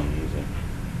 so we don't want to use it.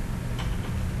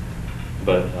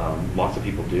 But lots of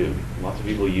people do. Lots of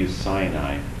people use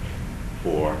cyanide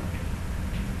for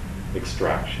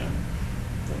extraction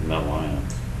of metal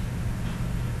ions,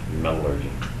 metallurgy,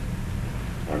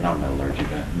 or not metallurgy,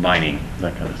 but mining,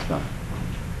 that kind of stuff.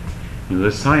 You know,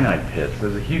 there's cyanide pits.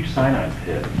 There's a huge cyanide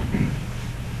pit.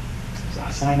 There's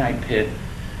a cyanide pit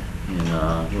in,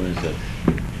 where is it?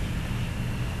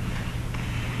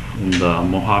 In the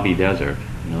Mojave Desert.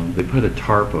 You know, they put a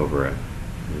tarp over it.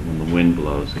 When the wind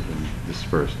blows, it can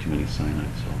disperse too many cyanide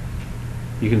salts.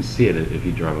 You can see it if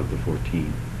you drive up the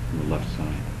 14 on the left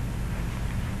side.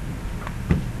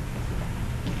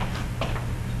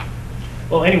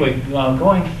 Well, anyway,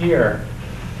 going here,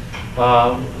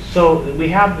 so we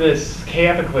have this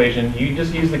KF equation. You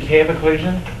just use the KF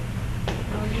equation?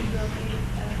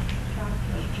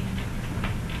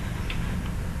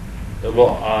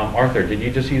 Well, Arthur, did you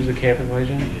just use the KF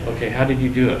equation? Okay, how did you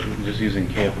do it? Just using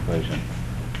KF equation?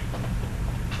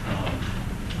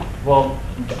 Well,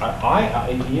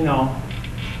 you know,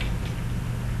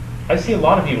 I see a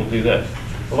lot of people do this.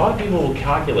 A lot of people will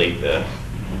calculate this.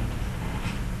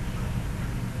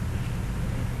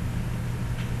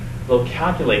 They'll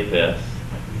calculate this,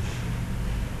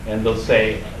 and they'll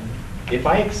say, if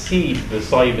I exceed the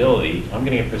solubility, I'm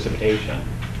going to get precipitation.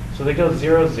 So they go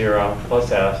 0, 0,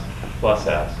 plus S,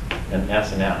 and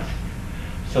S and S.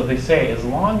 So they say, as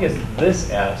long as this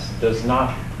S does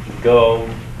not go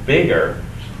bigger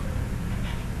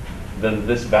than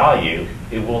this value,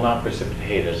 it will not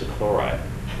precipitate as a chloride.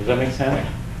 Does that make sense?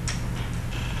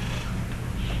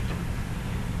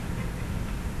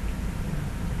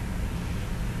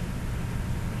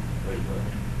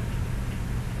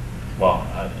 Well,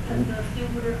 and the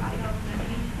silver ion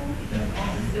equal, because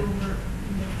all the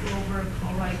silver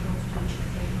chloride goes to the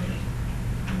silver.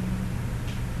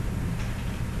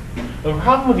 the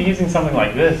problem with using something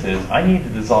like this is I need to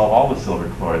dissolve all the silver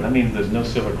chloride. That means there's no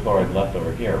silver chloride left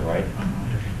over here, right?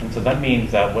 And so that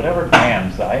means that whatever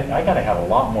grams, I got to have a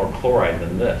lot more chloride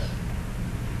than this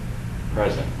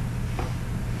present.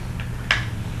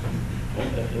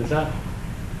 Is that,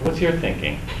 what's your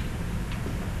thinking?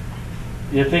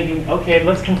 You're thinking, okay,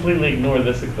 let's completely ignore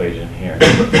this equation here.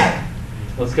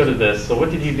 Let's go to this. So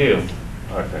what did you do,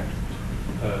 Arthur?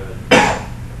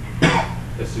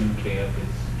 Assume KF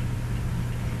is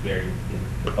very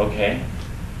big. Okay.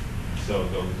 So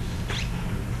it goes,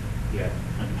 yeah,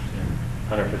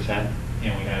 100%. 100%?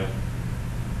 And we have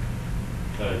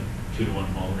a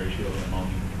 2-to-1 mole ratio of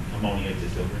ammonia to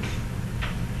silver.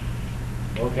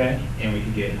 Okay. And we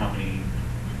can get how many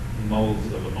moles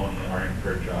of ammonia are in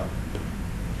per drop.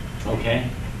 Okay.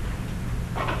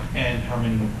 And how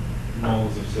many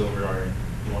moles of silver are in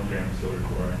 1 gram of silver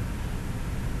chloride.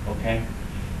 Okay.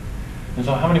 And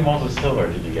so how many moles of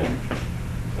silver did you get?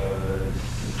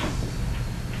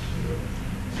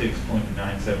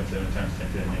 6.977 times 10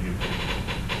 to the negative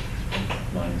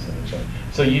 977.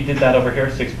 So you did that over here,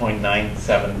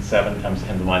 6.977 times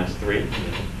 10 to the minus 3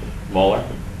 molar.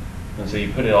 And so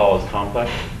you put it all as complex,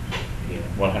 Yeah.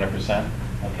 100%.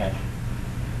 Okay.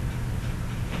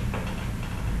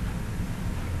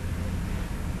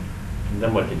 And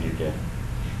then what did you do?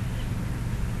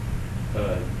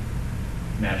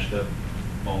 Matched up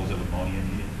moles of ammonia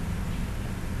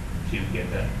needed to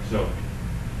get that. So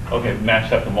Okay,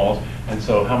 matched up the moles. And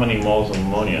so how many moles of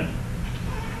ammonia?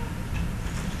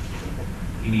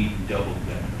 you need double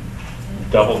that.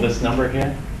 Double this number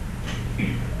here?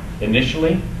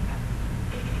 Initially?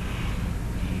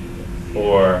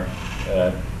 Or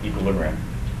equilibrium?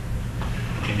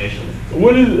 Initially.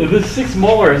 What is the 6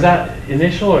 molar? Is that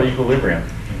initial or equilibrium?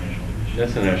 Initial.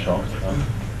 That's initial.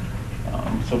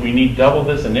 So we need double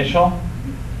this initial.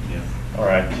 Yeah. All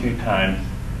right, 2 times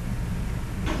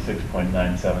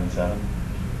 6.977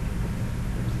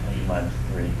 minus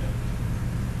 3.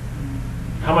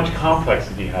 How much complex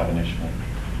did you have initially?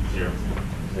 0.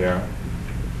 0.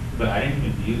 But I didn't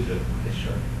even use this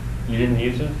chart. You didn't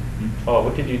use it? Oh,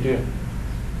 what did you do?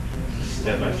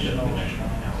 Step by step dimensional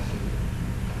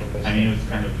analysis. I mean, it was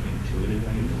kind of intuitive.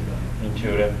 I guess.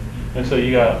 Intuitive. And so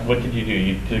you got, what did you do?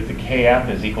 You took the KF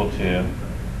is equal to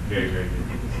Very, very good.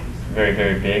 very,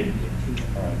 very big.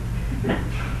 All right.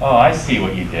 Oh, I see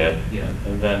what you did. Yeah.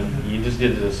 And then you just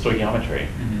did the stoichiometry.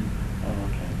 Mm-hmm. Oh,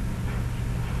 okay.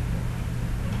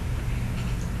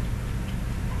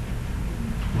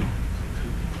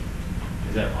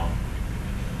 Is that wrong?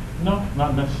 No,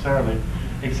 not necessarily.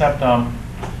 Except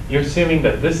you're assuming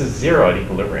that this is 0 at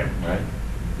equilibrium, right?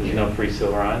 There's no free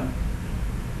silver ion.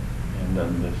 And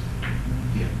then this.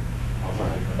 Yeah. All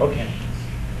right. Okay.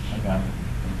 I got it.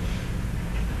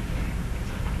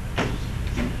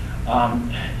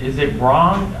 Is it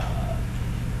wrong?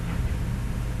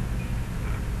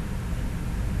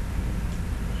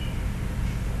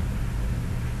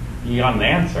 You got an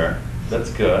answer.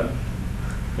 That's good.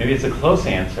 Maybe it's a close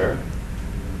answer,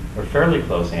 or fairly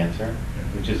close answer,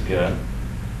 which is good.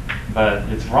 But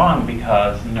it's wrong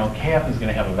because, KF is going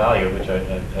to have a value, which I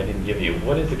didn't give you.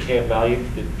 What is the KF value?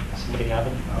 Did somebody have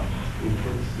it?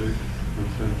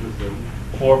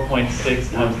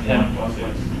 4.6 times 10.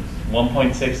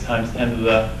 1.6 times 10 to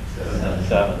the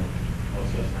 7.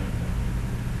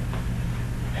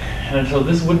 And so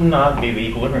this would not be the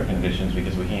equilibrium conditions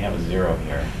because we can't have a 0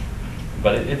 here.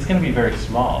 But it's going to be very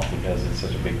small because it's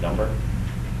such a big number.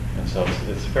 And so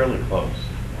it's fairly close to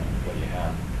what you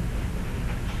have.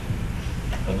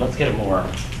 But let's get a more,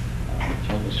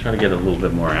 let's try to get a little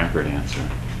bit more accurate answer.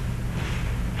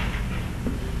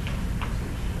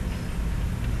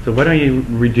 So why don't you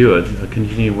redo it,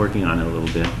 continue working on it a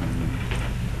little bit.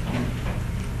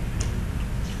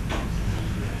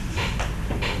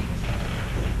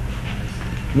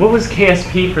 What was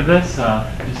KSP for this?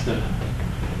 Just to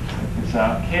check this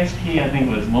out. KSP I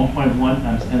think was 1.1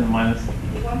 times 10 to the minus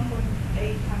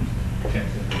 1.8 times 10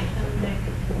 to the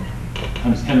negative.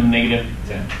 times 10 to the negative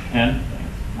 10. 10?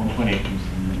 1.8 times 10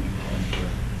 to the negative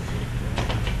 10.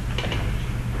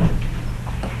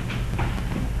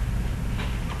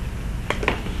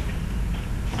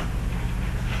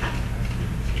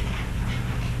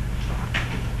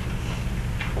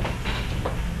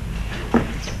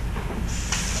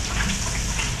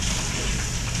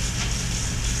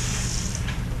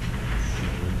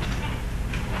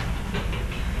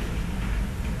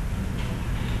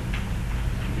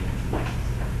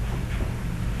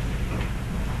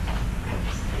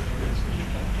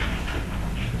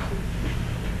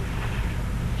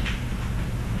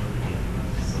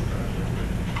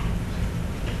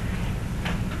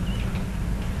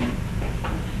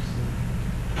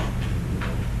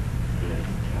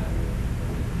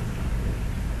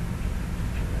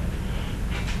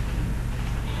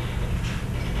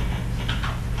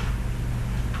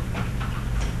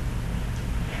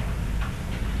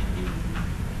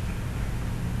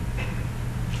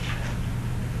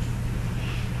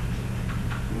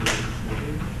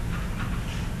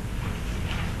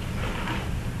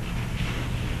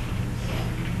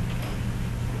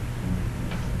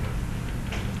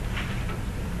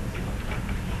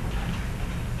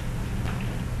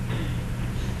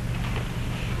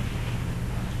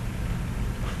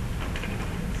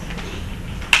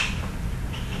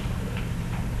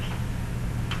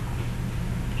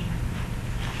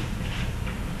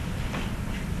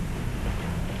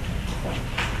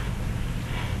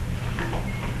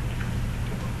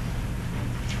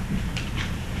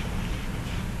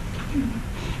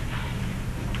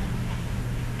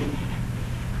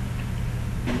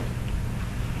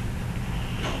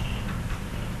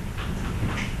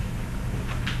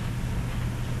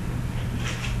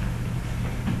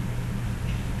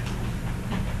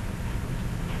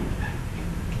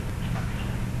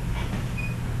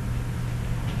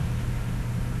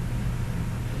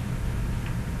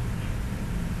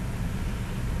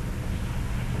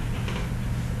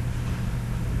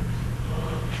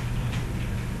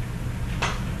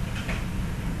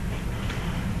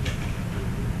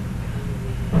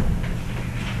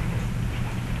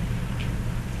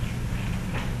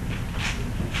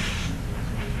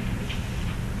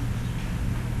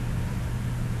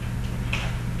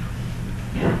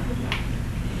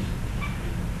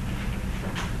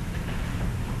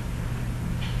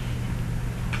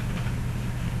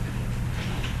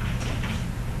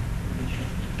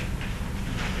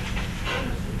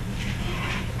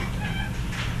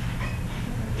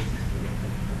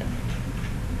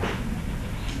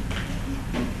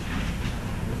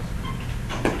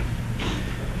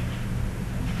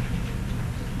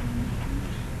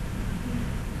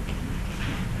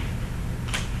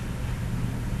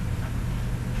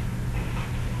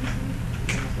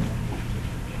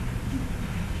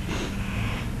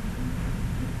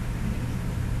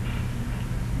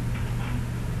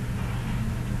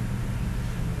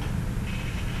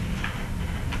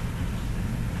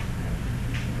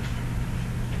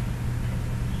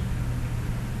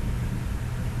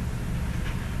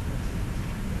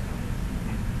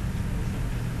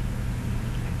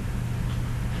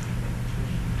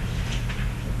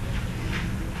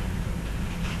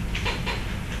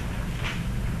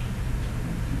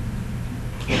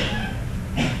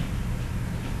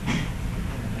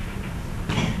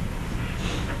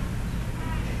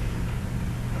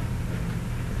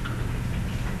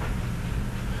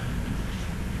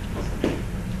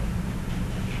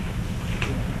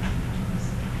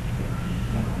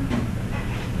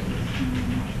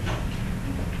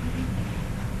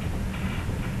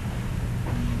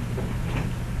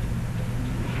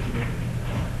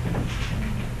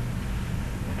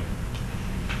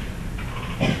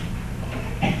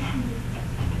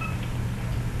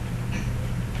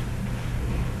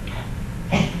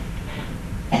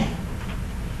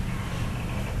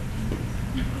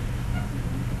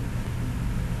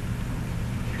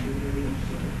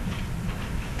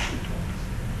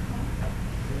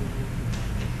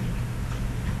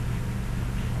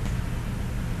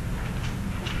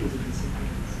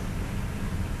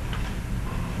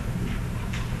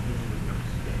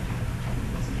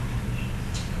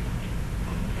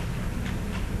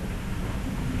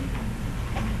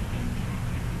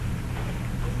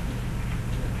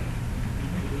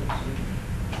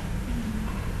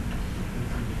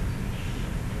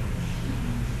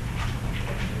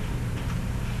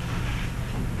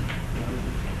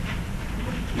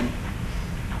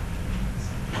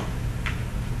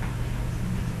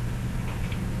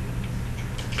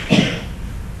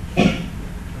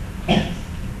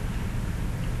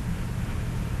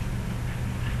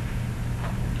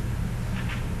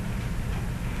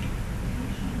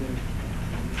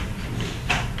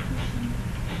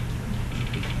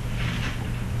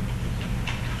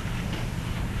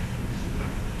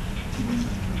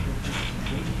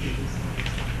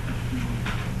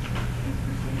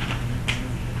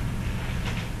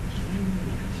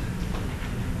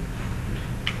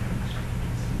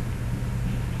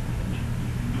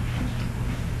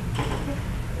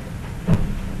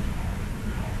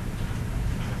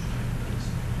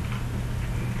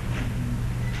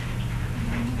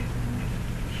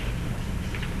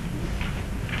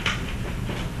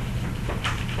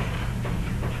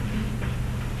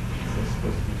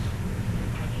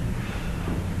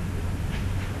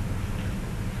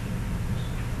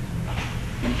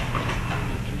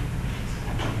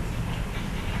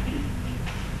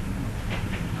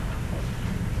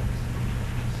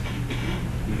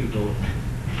 You could go with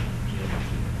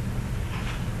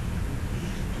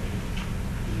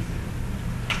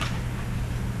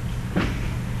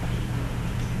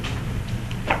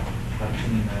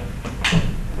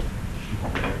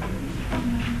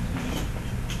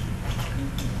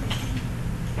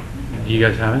Do you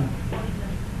guys have it?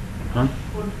 Huh?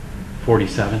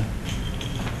 47?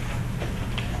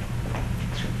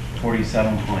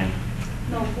 47 point,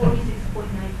 No,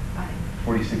 46.95.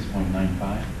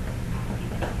 46.95?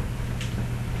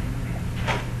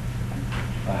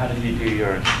 How did you do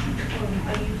yours? I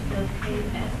use the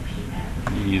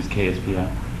KSPF, You use KSPF?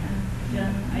 and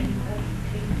then I use the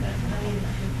KSPF to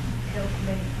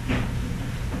calculate the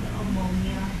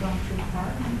ammonia from two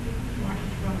parts. One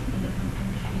from the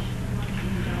concentration, one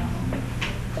in the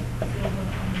silver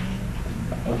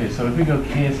ammonia. Okay, so if we go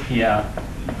KSPF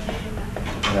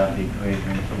without the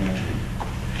equation,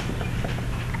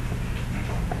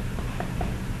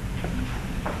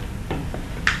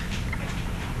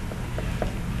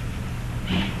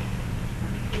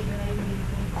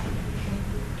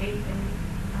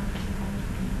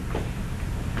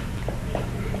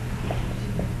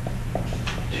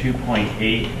 Two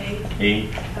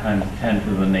 2.88 times 10 to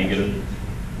the negative,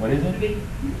 what is it?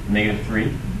 Negative 3?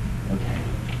 Okay.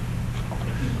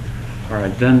 All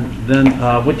right, then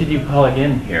what did you plug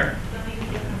in here?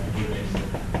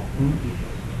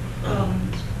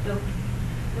 The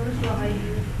first one I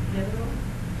use 0.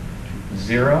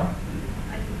 0? I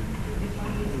think this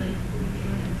one is like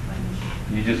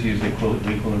equilibrium. You just use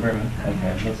equilibrium?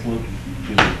 Okay, let's look. Do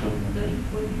the The equilibrium.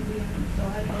 equilibrium, so I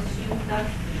assume that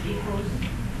equals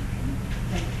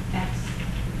like x,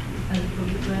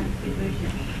 equilibrium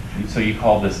situation. So you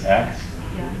call this X?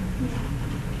 Yeah.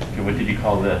 Okay, what did you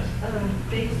call this?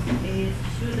 This is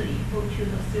should equal to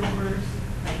the silver's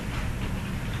like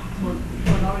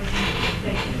molarity,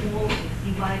 like mole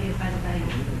divided by the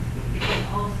value, because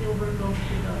all silver goes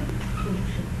to the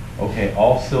solution. Okay,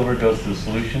 all silver goes to the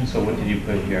solution, so what did you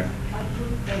put here? I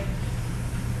put like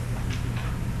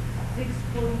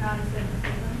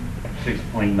 6.977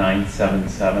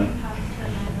 6.977 times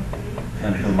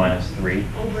 10 to the minus 3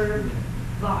 over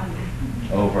volume.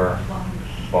 over Volume.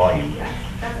 volume.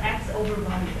 That's x over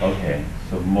volume. Okay,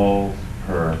 so moles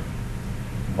per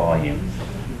volume.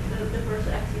 The first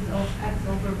x is x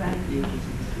over value.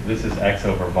 This is X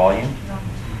over volume. No,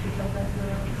 because that's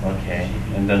the Okay,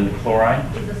 and then the chloride?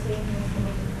 is the same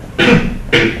as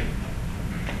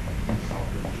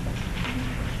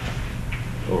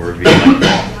Over V. the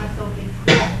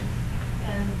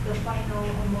and the final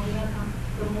ammonia,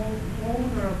 the mole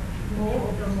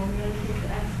of the ammonia is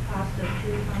x plus the 2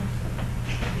 times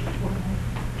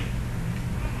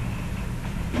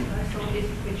so this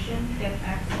equation that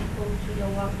x equals to the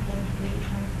 1.3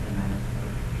 times the minus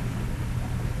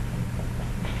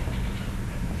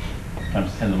 4.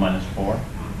 Times 10 to the minus 4. And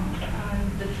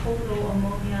the total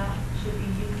ammonia should be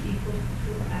used equal to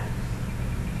x.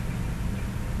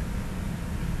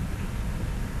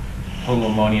 Total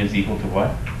ammonia is equal to what?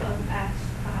 X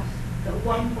plus the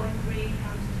 1.3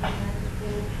 times 10 minus 4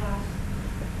 plus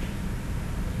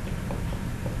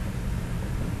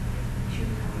 2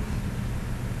 times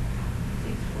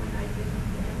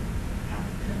 6.974 plus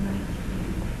 10 minus 3.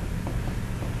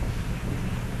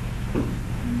 And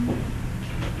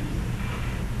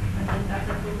then that's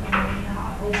a total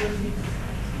ammonia over 6. You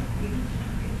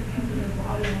calculate the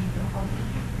volume of the house.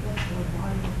 What's the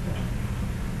volume of the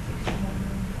 6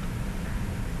 ammonia?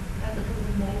 That's the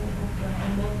total mole of the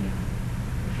ammonia.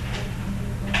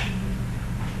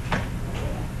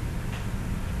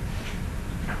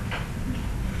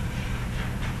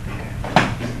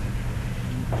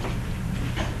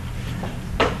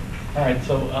 All right,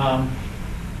 so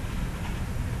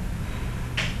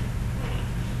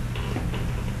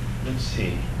let's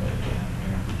see. What do we have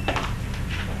here?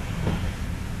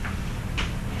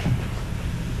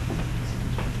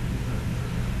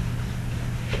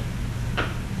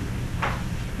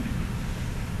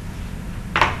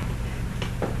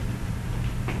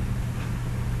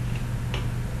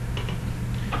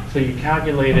 So you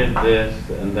calculated this,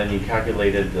 and then you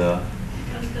calculated the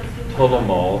total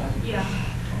moles. Yeah.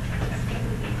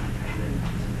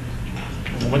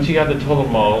 Once you got the total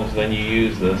moles, then you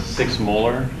use the 6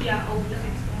 molar Yeah, over the 6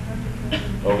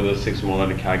 molar. over the 6 molar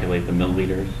to calculate the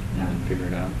milliliters and then figure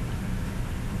it out.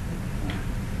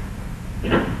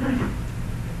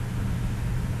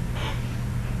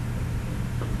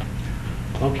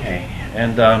 Okay,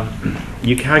 and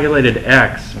you calculated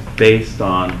X based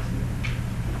on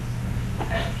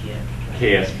SPF.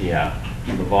 KSPF.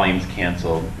 The volumes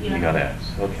canceled, Yeah. you got X.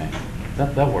 Okay,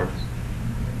 that works.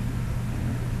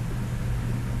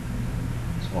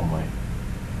 That's one way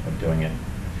of doing it.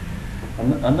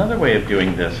 Another way of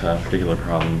doing this particular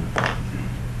problem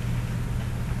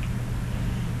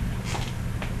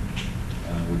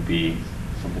would be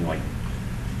something like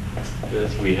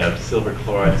this. We have silver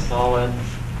chloride solid.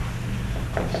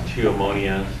 There's 2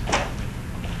 ammonias.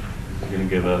 This is going to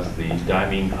give us the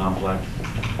diamine complex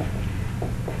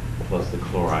plus the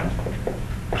chloride.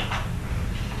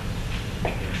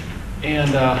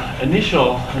 And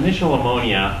initial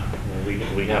ammonia,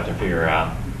 we have to figure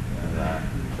out.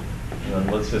 And,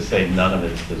 let's just say none of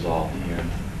it's dissolved here.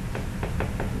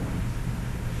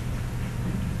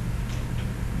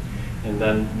 And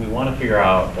then we want to figure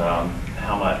out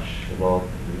how much. Well,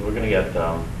 we're going to get, what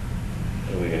are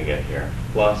we going to get here?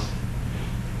 Plus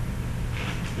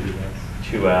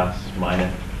 2s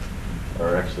minus,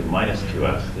 or actually minus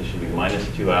 2s. This should be minus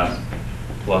 2s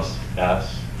plus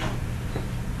s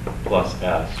plus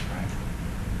s, right?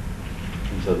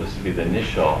 And so this would be the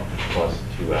initial plus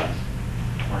 2s.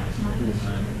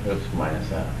 Oops,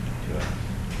 minus s, 2s.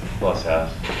 Plus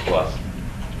s plus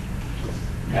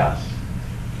s.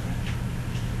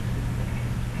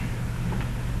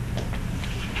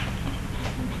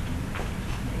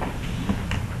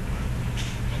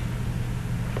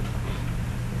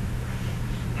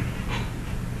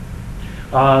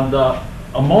 The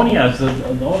ammonia is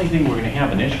the only thing we're going to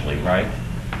have initially, right?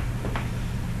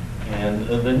 And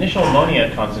the initial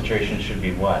ammonia concentration should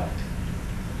be what?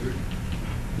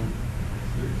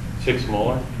 6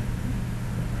 molar?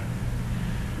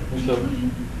 And so,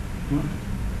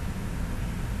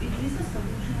 Is this a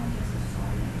solution or just a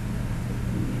solid?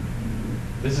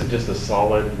 this is just a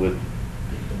solid with,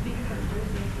 The big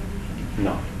characteristic solution?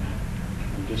 no,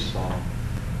 just solid.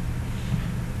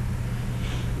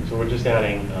 So we're just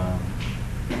adding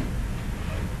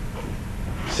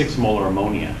 6 molar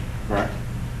ammonia, correct?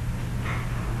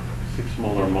 6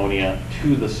 molar ammonia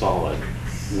to the solid.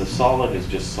 And the solid is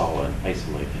just solid,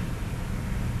 isolated.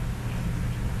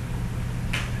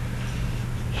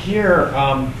 Here,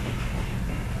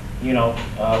 we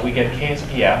get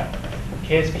KSPF.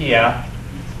 KSPF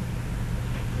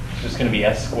is just going to be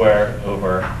S squared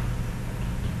over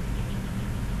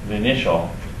the initial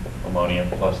ammonia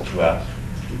plus 2S.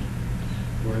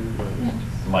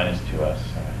 Minus 2s,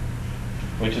 sorry.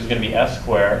 Which is going to be s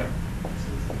squared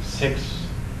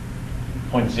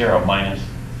 6.0 minus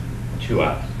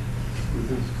 2s.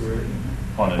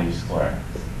 Quantity squared.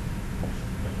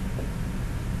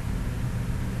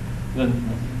 Then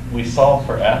we solve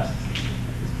for s.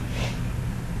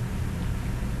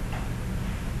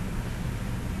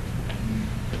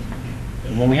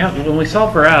 And when we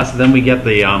solve for s, then we get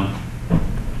the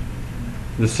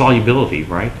solubility,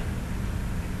 right?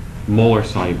 Molar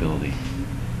solubility.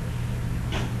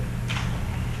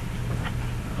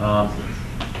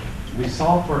 We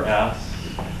solve for S.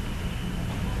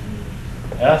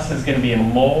 S is going to be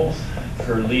in moles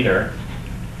per liter.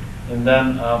 And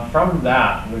then from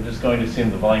that, we're just going to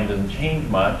assume the volume doesn't change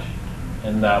much.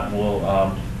 And that will,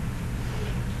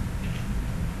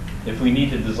 if we need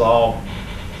to dissolve,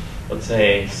 let's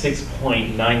say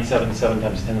 6.977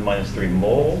 times 10 to the minus 3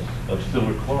 moles of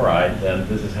silver chloride, then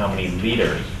this is how many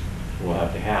liters we'll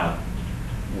have to have.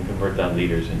 We'll convert that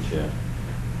liters into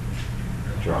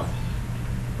drops.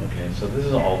 Okay, so this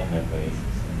is an alternate way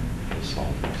to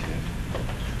solve it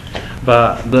too.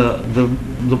 But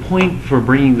the point for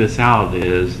bringing this out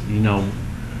is,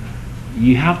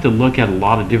 you have to look at a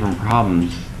lot of different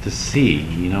problems to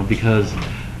see, because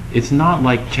it's not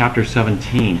like chapter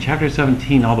 17. Chapter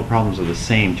 17, all the problems are the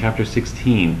same. Chapter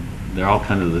 16, they're all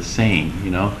kind of the same,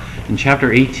 In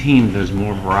chapter 18, there's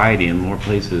more variety and more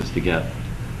places to get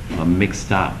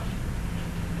mixed up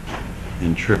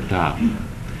and tripped up.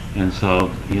 And so,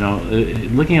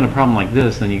 looking at a problem like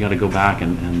this, then you got to go back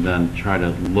and then try to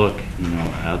look,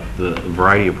 at the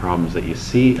variety of problems that you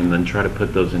see, and then try to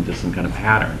put those into some kind of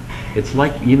pattern. It's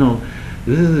like,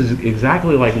 this is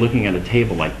exactly like looking at a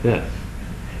table like this.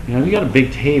 You got a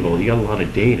big table, you got a lot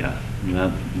of data.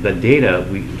 That data,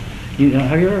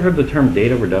 have you ever heard the term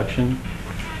data reduction?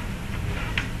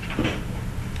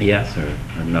 Yes or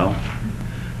no?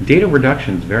 Data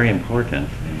reduction is very important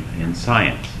in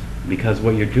science. Because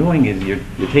what you're doing is you're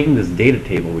taking this data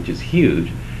table, which is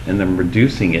huge, and then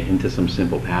reducing it into some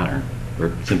simple pattern,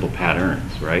 or simple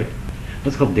patterns, right?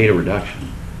 That's called data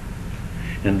reduction.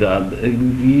 And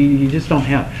you just don't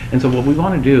have. And so what we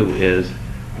want to do is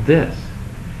this.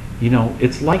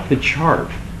 It's like the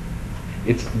chart.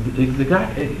 It's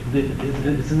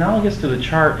it's analogous to the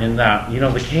chart in that, the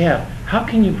KF. How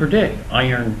can you predict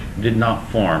iron did not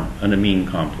form an amine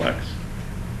complex?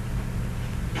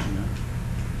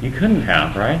 You couldn't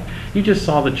have, right? You just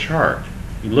saw the chart.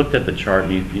 You looked at the chart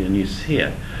and you see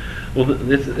it.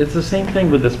 Well, it's the same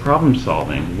thing with this problem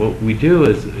solving. What we do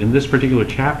is, in this particular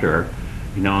chapter,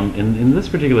 in this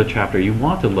particular chapter, you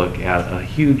want to look at a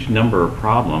huge number of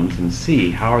problems and see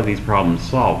how are these problems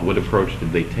solved, what approach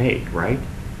did they take, right?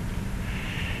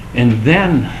 And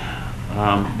then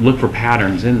look for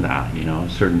patterns in that,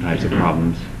 certain types of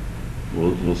problems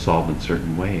will solve in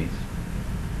certain ways.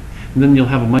 And then you'll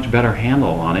have a much better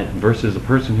handle on it versus a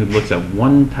person who looks at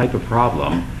one type of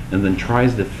problem and then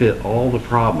tries to fit all the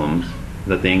problems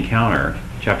that they encounter,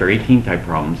 chapter 18 type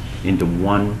problems, into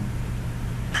one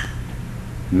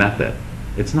method.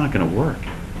 It's not going to work.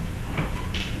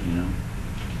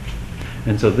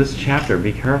 And so this chapter,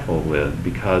 be careful with,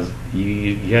 because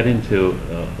you get into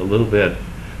a little bit,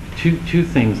 two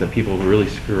things that people really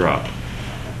screw up.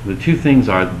 The two things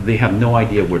are they have no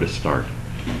idea where to start.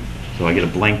 So I get a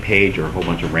blank page or a whole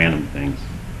bunch of random things.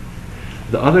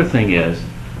 The other thing is,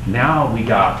 now we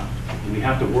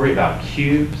have to worry about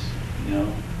cubes,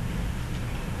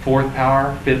 fourth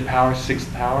power, fifth power,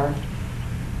 sixth power.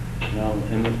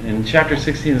 In chapter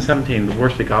 16 and 17, the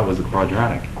worst it got was the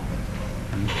quadratic.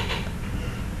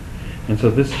 And so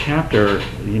this chapter,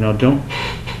 don't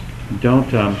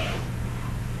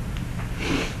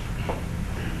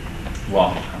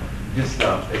just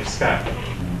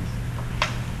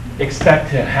expect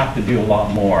to have to do a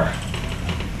lot more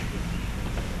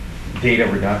data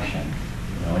reduction,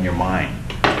 in your mind,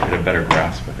 get a better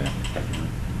grasp of it.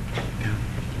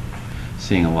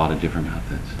 Seeing a lot of different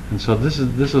methods. And so this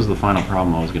is the final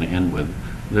problem I was going to end with.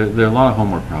 There are a lot of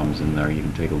homework problems in there you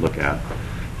can take a look at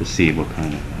to see what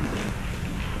kind of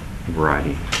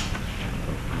variety of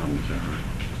problems there are.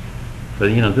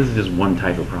 But this is just one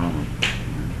type of problem.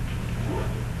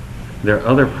 There are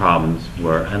other problems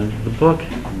where, and the book,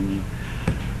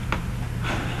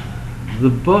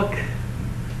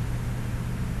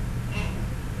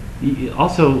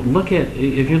 also look at,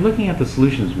 if you're looking at the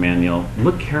solutions manual,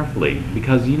 look carefully,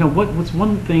 because what's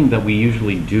one thing that we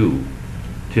usually do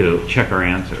to check our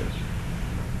answers?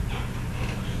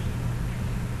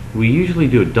 We usually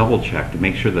do a double check to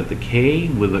make sure that the K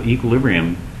with the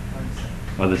equilibrium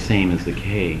are the same as the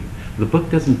K. The book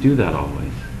doesn't do that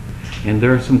always. And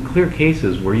there are some clear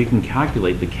cases where you can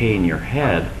calculate the K in your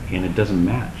head and it doesn't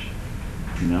match.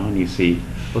 And you see,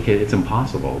 okay, it's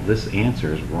impossible. This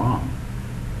answer is wrong.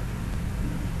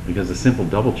 Because a simple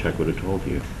double check would have told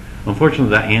you. Unfortunately,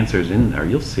 that answer is in there.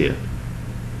 You'll see it.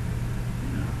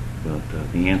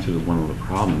 But the answer to one of the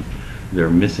problems, they're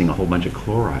missing a whole bunch of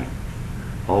chloride.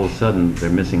 All of a sudden, they're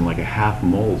missing like a half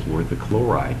mole's worth of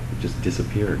chloride. It just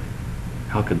disappeared.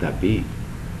 How could that be?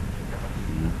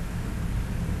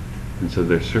 And so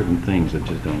there's certain things that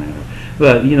just don't add up.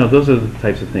 But, those are the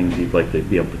types of things you'd like to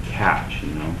be able to catch,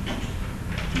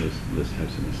 those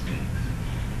types of mistakes.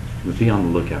 But be on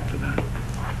the lookout for that.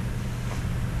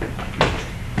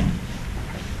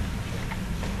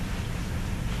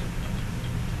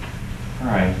 All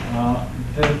right,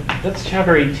 that's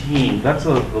chapter 18. That's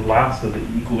the last of the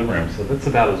equilibrium. So that's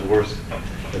about as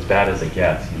bad as it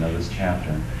gets, this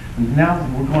chapter. And now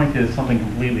we're going to something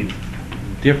completely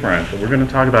different. We're going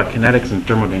to talk about kinetics and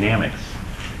thermodynamics.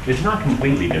 It's not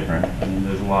completely different. I mean,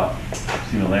 there's a lot of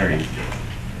similarities.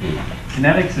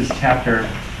 Kinetics is chapter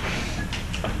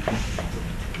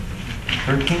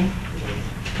 13?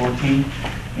 14?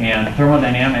 And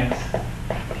thermodynamics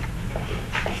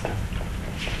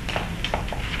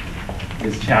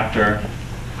is chapter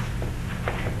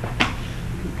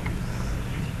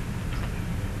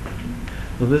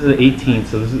well, this is 18,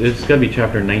 so it's got to be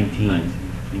chapter 19.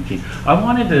 19. I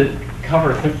wanted to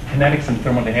cover kinetics and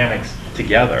thermodynamics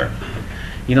together.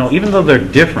 You know, even though they're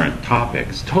different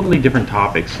topics, totally different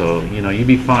topics, so, you know, you'd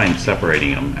be fine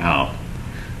separating them out.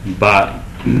 But,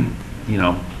 you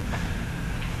know,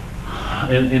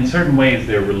 in certain ways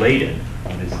they're related,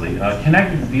 obviously.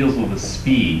 Kinetics deals with the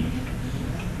speed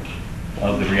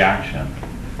of the reaction.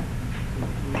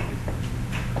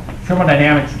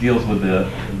 Thermodynamics deals with the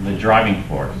driving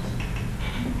force.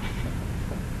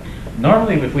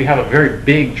 Normally, if we have a very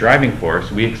big driving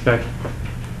force, we expect,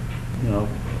 you know,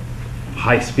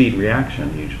 high-speed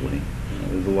reaction usually. You know,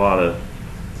 there's a lot of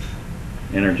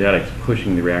energetics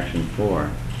pushing the reaction forward,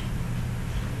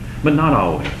 but not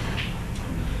always.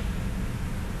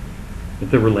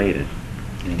 But they're related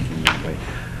in that way.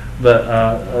 But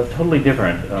totally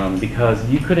different because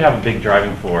you could have a big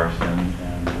driving force and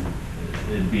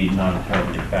it'd be not a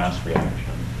terribly fast reaction.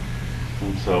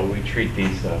 And so we treat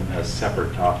these as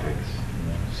separate topics,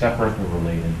 you know, separate or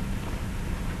related.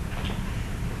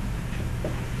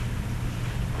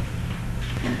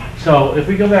 So if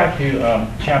we go back to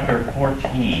chapter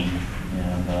 14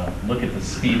 and look at the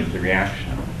speed of the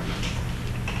reaction.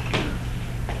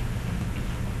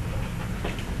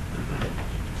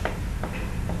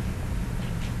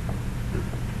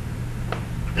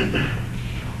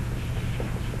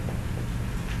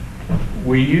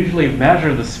 We usually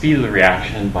measure the speed of the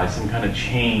reaction by some kind of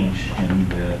change in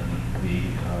the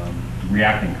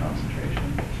reactant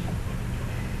concentration.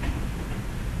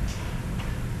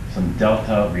 Some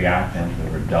delta reactant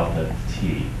over delta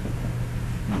T.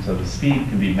 And so the speed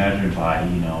can be measured by,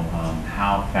 you know,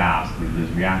 how fast we lose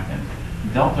reactant.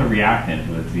 Delta reactant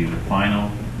would be the final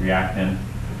reactant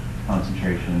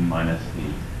concentration minus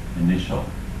the initial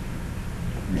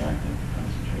reactant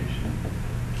concentration,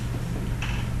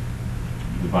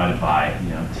 divided by, you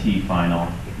know, T final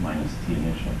minus T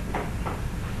initial.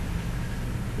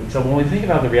 And so when we think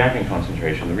about the reactant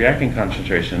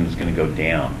concentration is going to go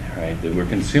down, right? We're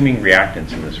consuming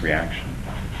reactants in this reaction.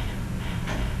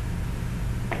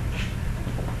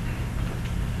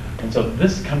 And so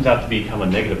this comes out to become a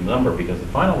negative number because the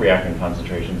final reactant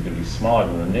concentration is going to be smaller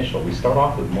than the initial. We start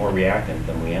off with more reactant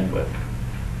than we end with.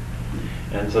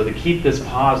 And so to keep this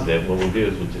positive, what we'll do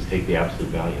is we'll just take the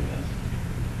absolute value of this.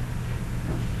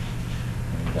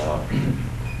 And,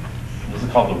 this is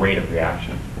called the rate of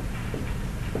reaction.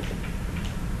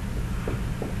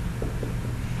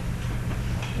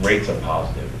 Rates are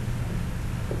positive.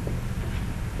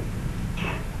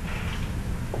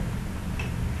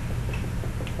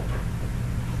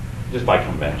 Just by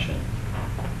convention.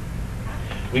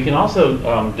 We can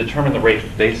also determine the rate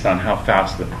based on how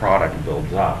fast the product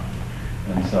builds up.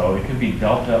 And so it could be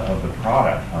delta of the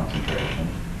product concentration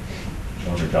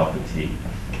over delta T.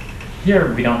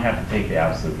 Here we don't have to take the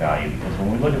absolute value because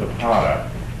when we look at the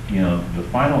product, you know, the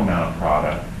final amount of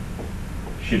product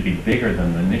should be bigger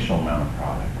than the initial amount of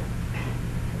product.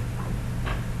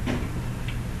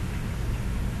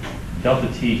 Delta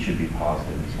T should be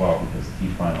positive as well because T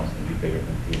final is going to be bigger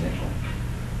than T initial.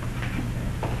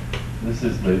 This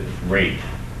is the rate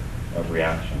of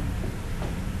reaction.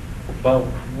 But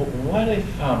what if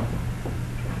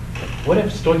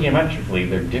stoichiometrically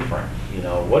they're different? You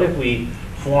know, what if we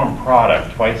form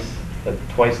product at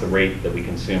twice the rate that we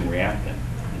consume reactant?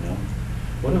 You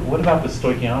know, what about the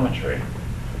stoichiometry?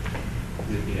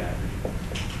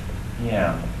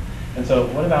 Yeah, and so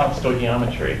what about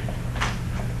stoichiometry?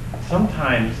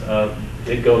 Sometimes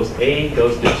it goes A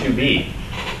goes to 2B.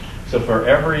 So for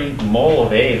every mole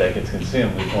of A that gets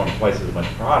consumed, we form twice as much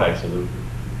product. So the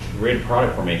rate of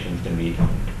product formation is going to be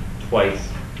twice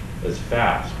as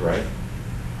fast, right?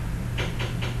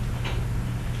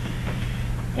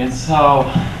 And so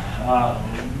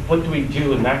what do we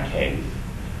do in that case?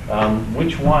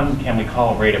 Which one can we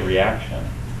call rate of reaction?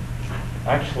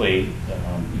 Actually,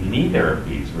 neither of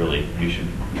these really you should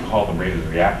call the rate of the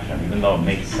reaction, even though it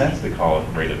makes sense to call it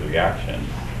the rate of the reaction.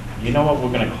 You know what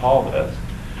we're going to call this?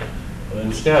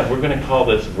 Instead, we're going to call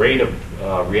this rate of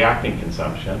reactant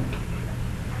consumption,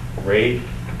 rate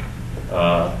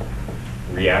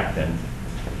reactant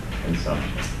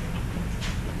consumption.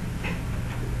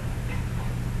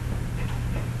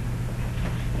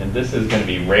 And this is going to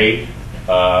be rate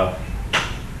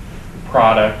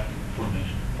product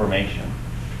formation.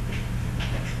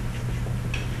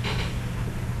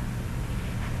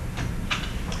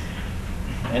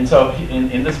 And so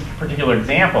in this particular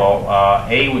example,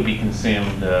 A would be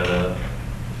consumed at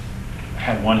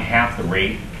 1/2 the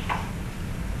rate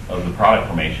of the product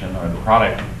formation, or the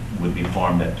product would be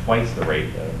formed at twice the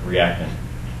rate of reactant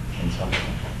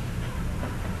consumption.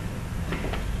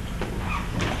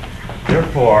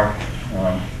 Therefore,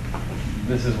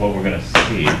 this is what we're going to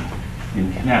see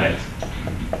in kinetics.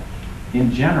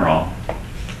 In general,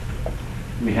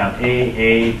 we have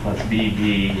A plus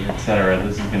B, etc.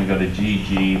 This is going to go to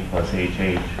G plus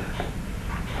HH.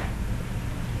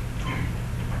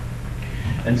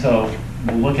 And so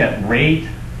we'll look at rate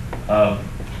of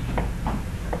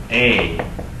A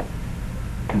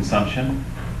consumption.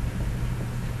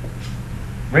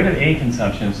 Rate of A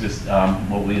consumption is just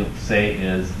what we'll say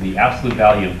is the absolute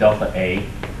value of delta A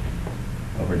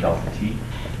over delta T,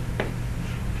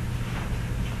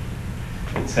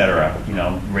 etc. You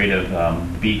know, rate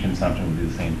of B consumption would do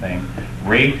the same thing.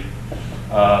 Rate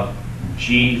of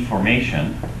G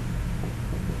formation.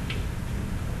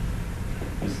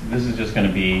 This is just going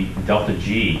to be delta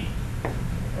G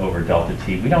over delta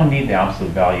T. We don't need the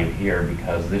absolute value here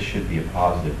because this should be a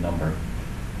positive number.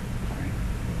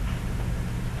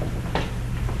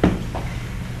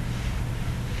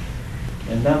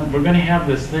 And then we're going to have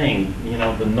this thing, you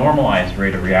know, the normalized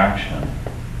rate of reaction.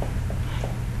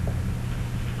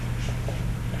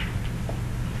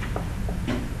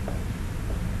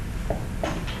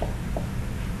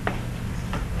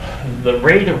 The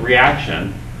rate of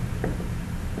reaction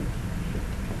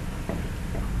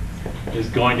is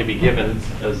going to be given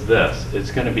as this. It's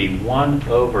going to be 1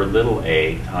 over little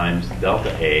a times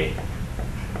delta A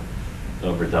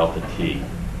over delta T,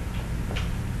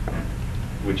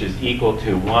 which is equal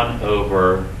to 1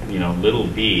 over, you know, little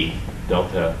b,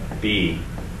 delta B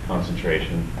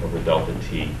concentration over delta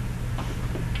T,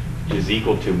 which is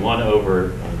equal to 1 over,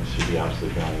 this should be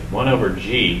absolute value, 1 over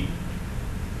G,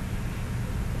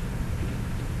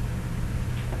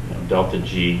 you know, delta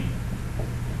G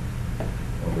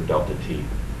over delta T,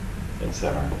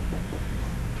 etc.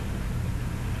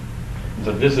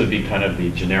 So this would be kind of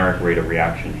the generic rate of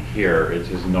reaction here. It's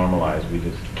just normalized. We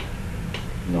just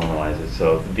normalize it.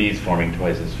 So B is forming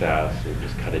twice as fast. We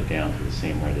just cut it down to the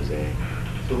same rate as A.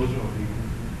 So those are all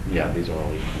equal? Yeah, these are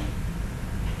all equal.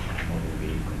 All will be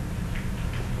equal.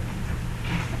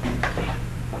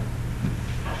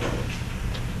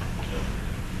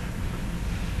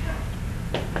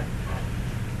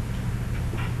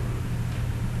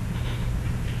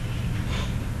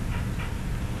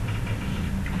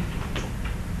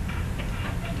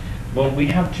 Well, we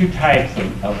have two types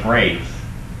of rates,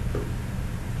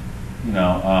 you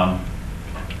know,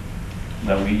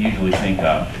 that we usually think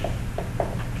of.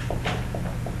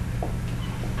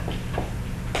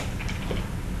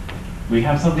 We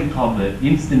have something called the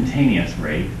instantaneous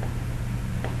rate.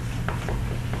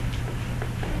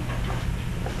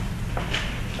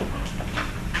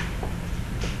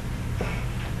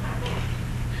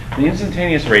 The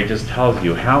instantaneous rate just tells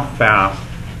you how fast,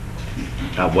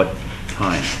 at what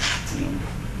time, you know,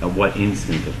 at what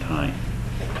instant of time.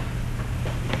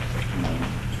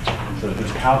 So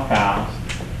just how fast,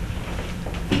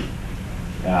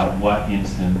 at what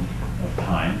instant of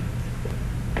time.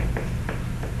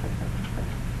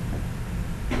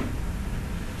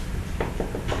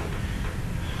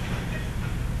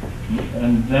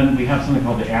 And then we have something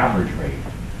called the average rate.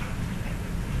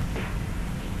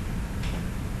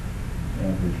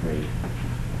 Average rate.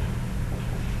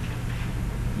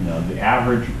 You know, the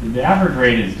average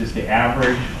rate is just the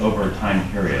average over a time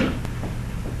period.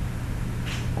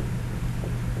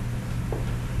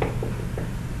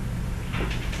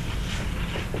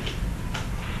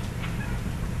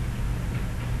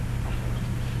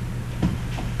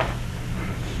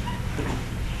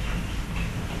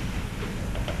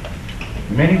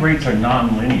 Many rates are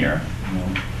nonlinear, you know,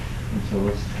 and so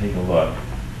let's take a look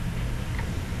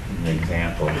at an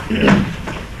example here.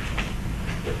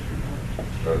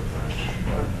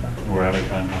 We're out of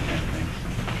time. Okay,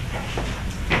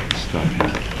 thanks. Stop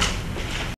here.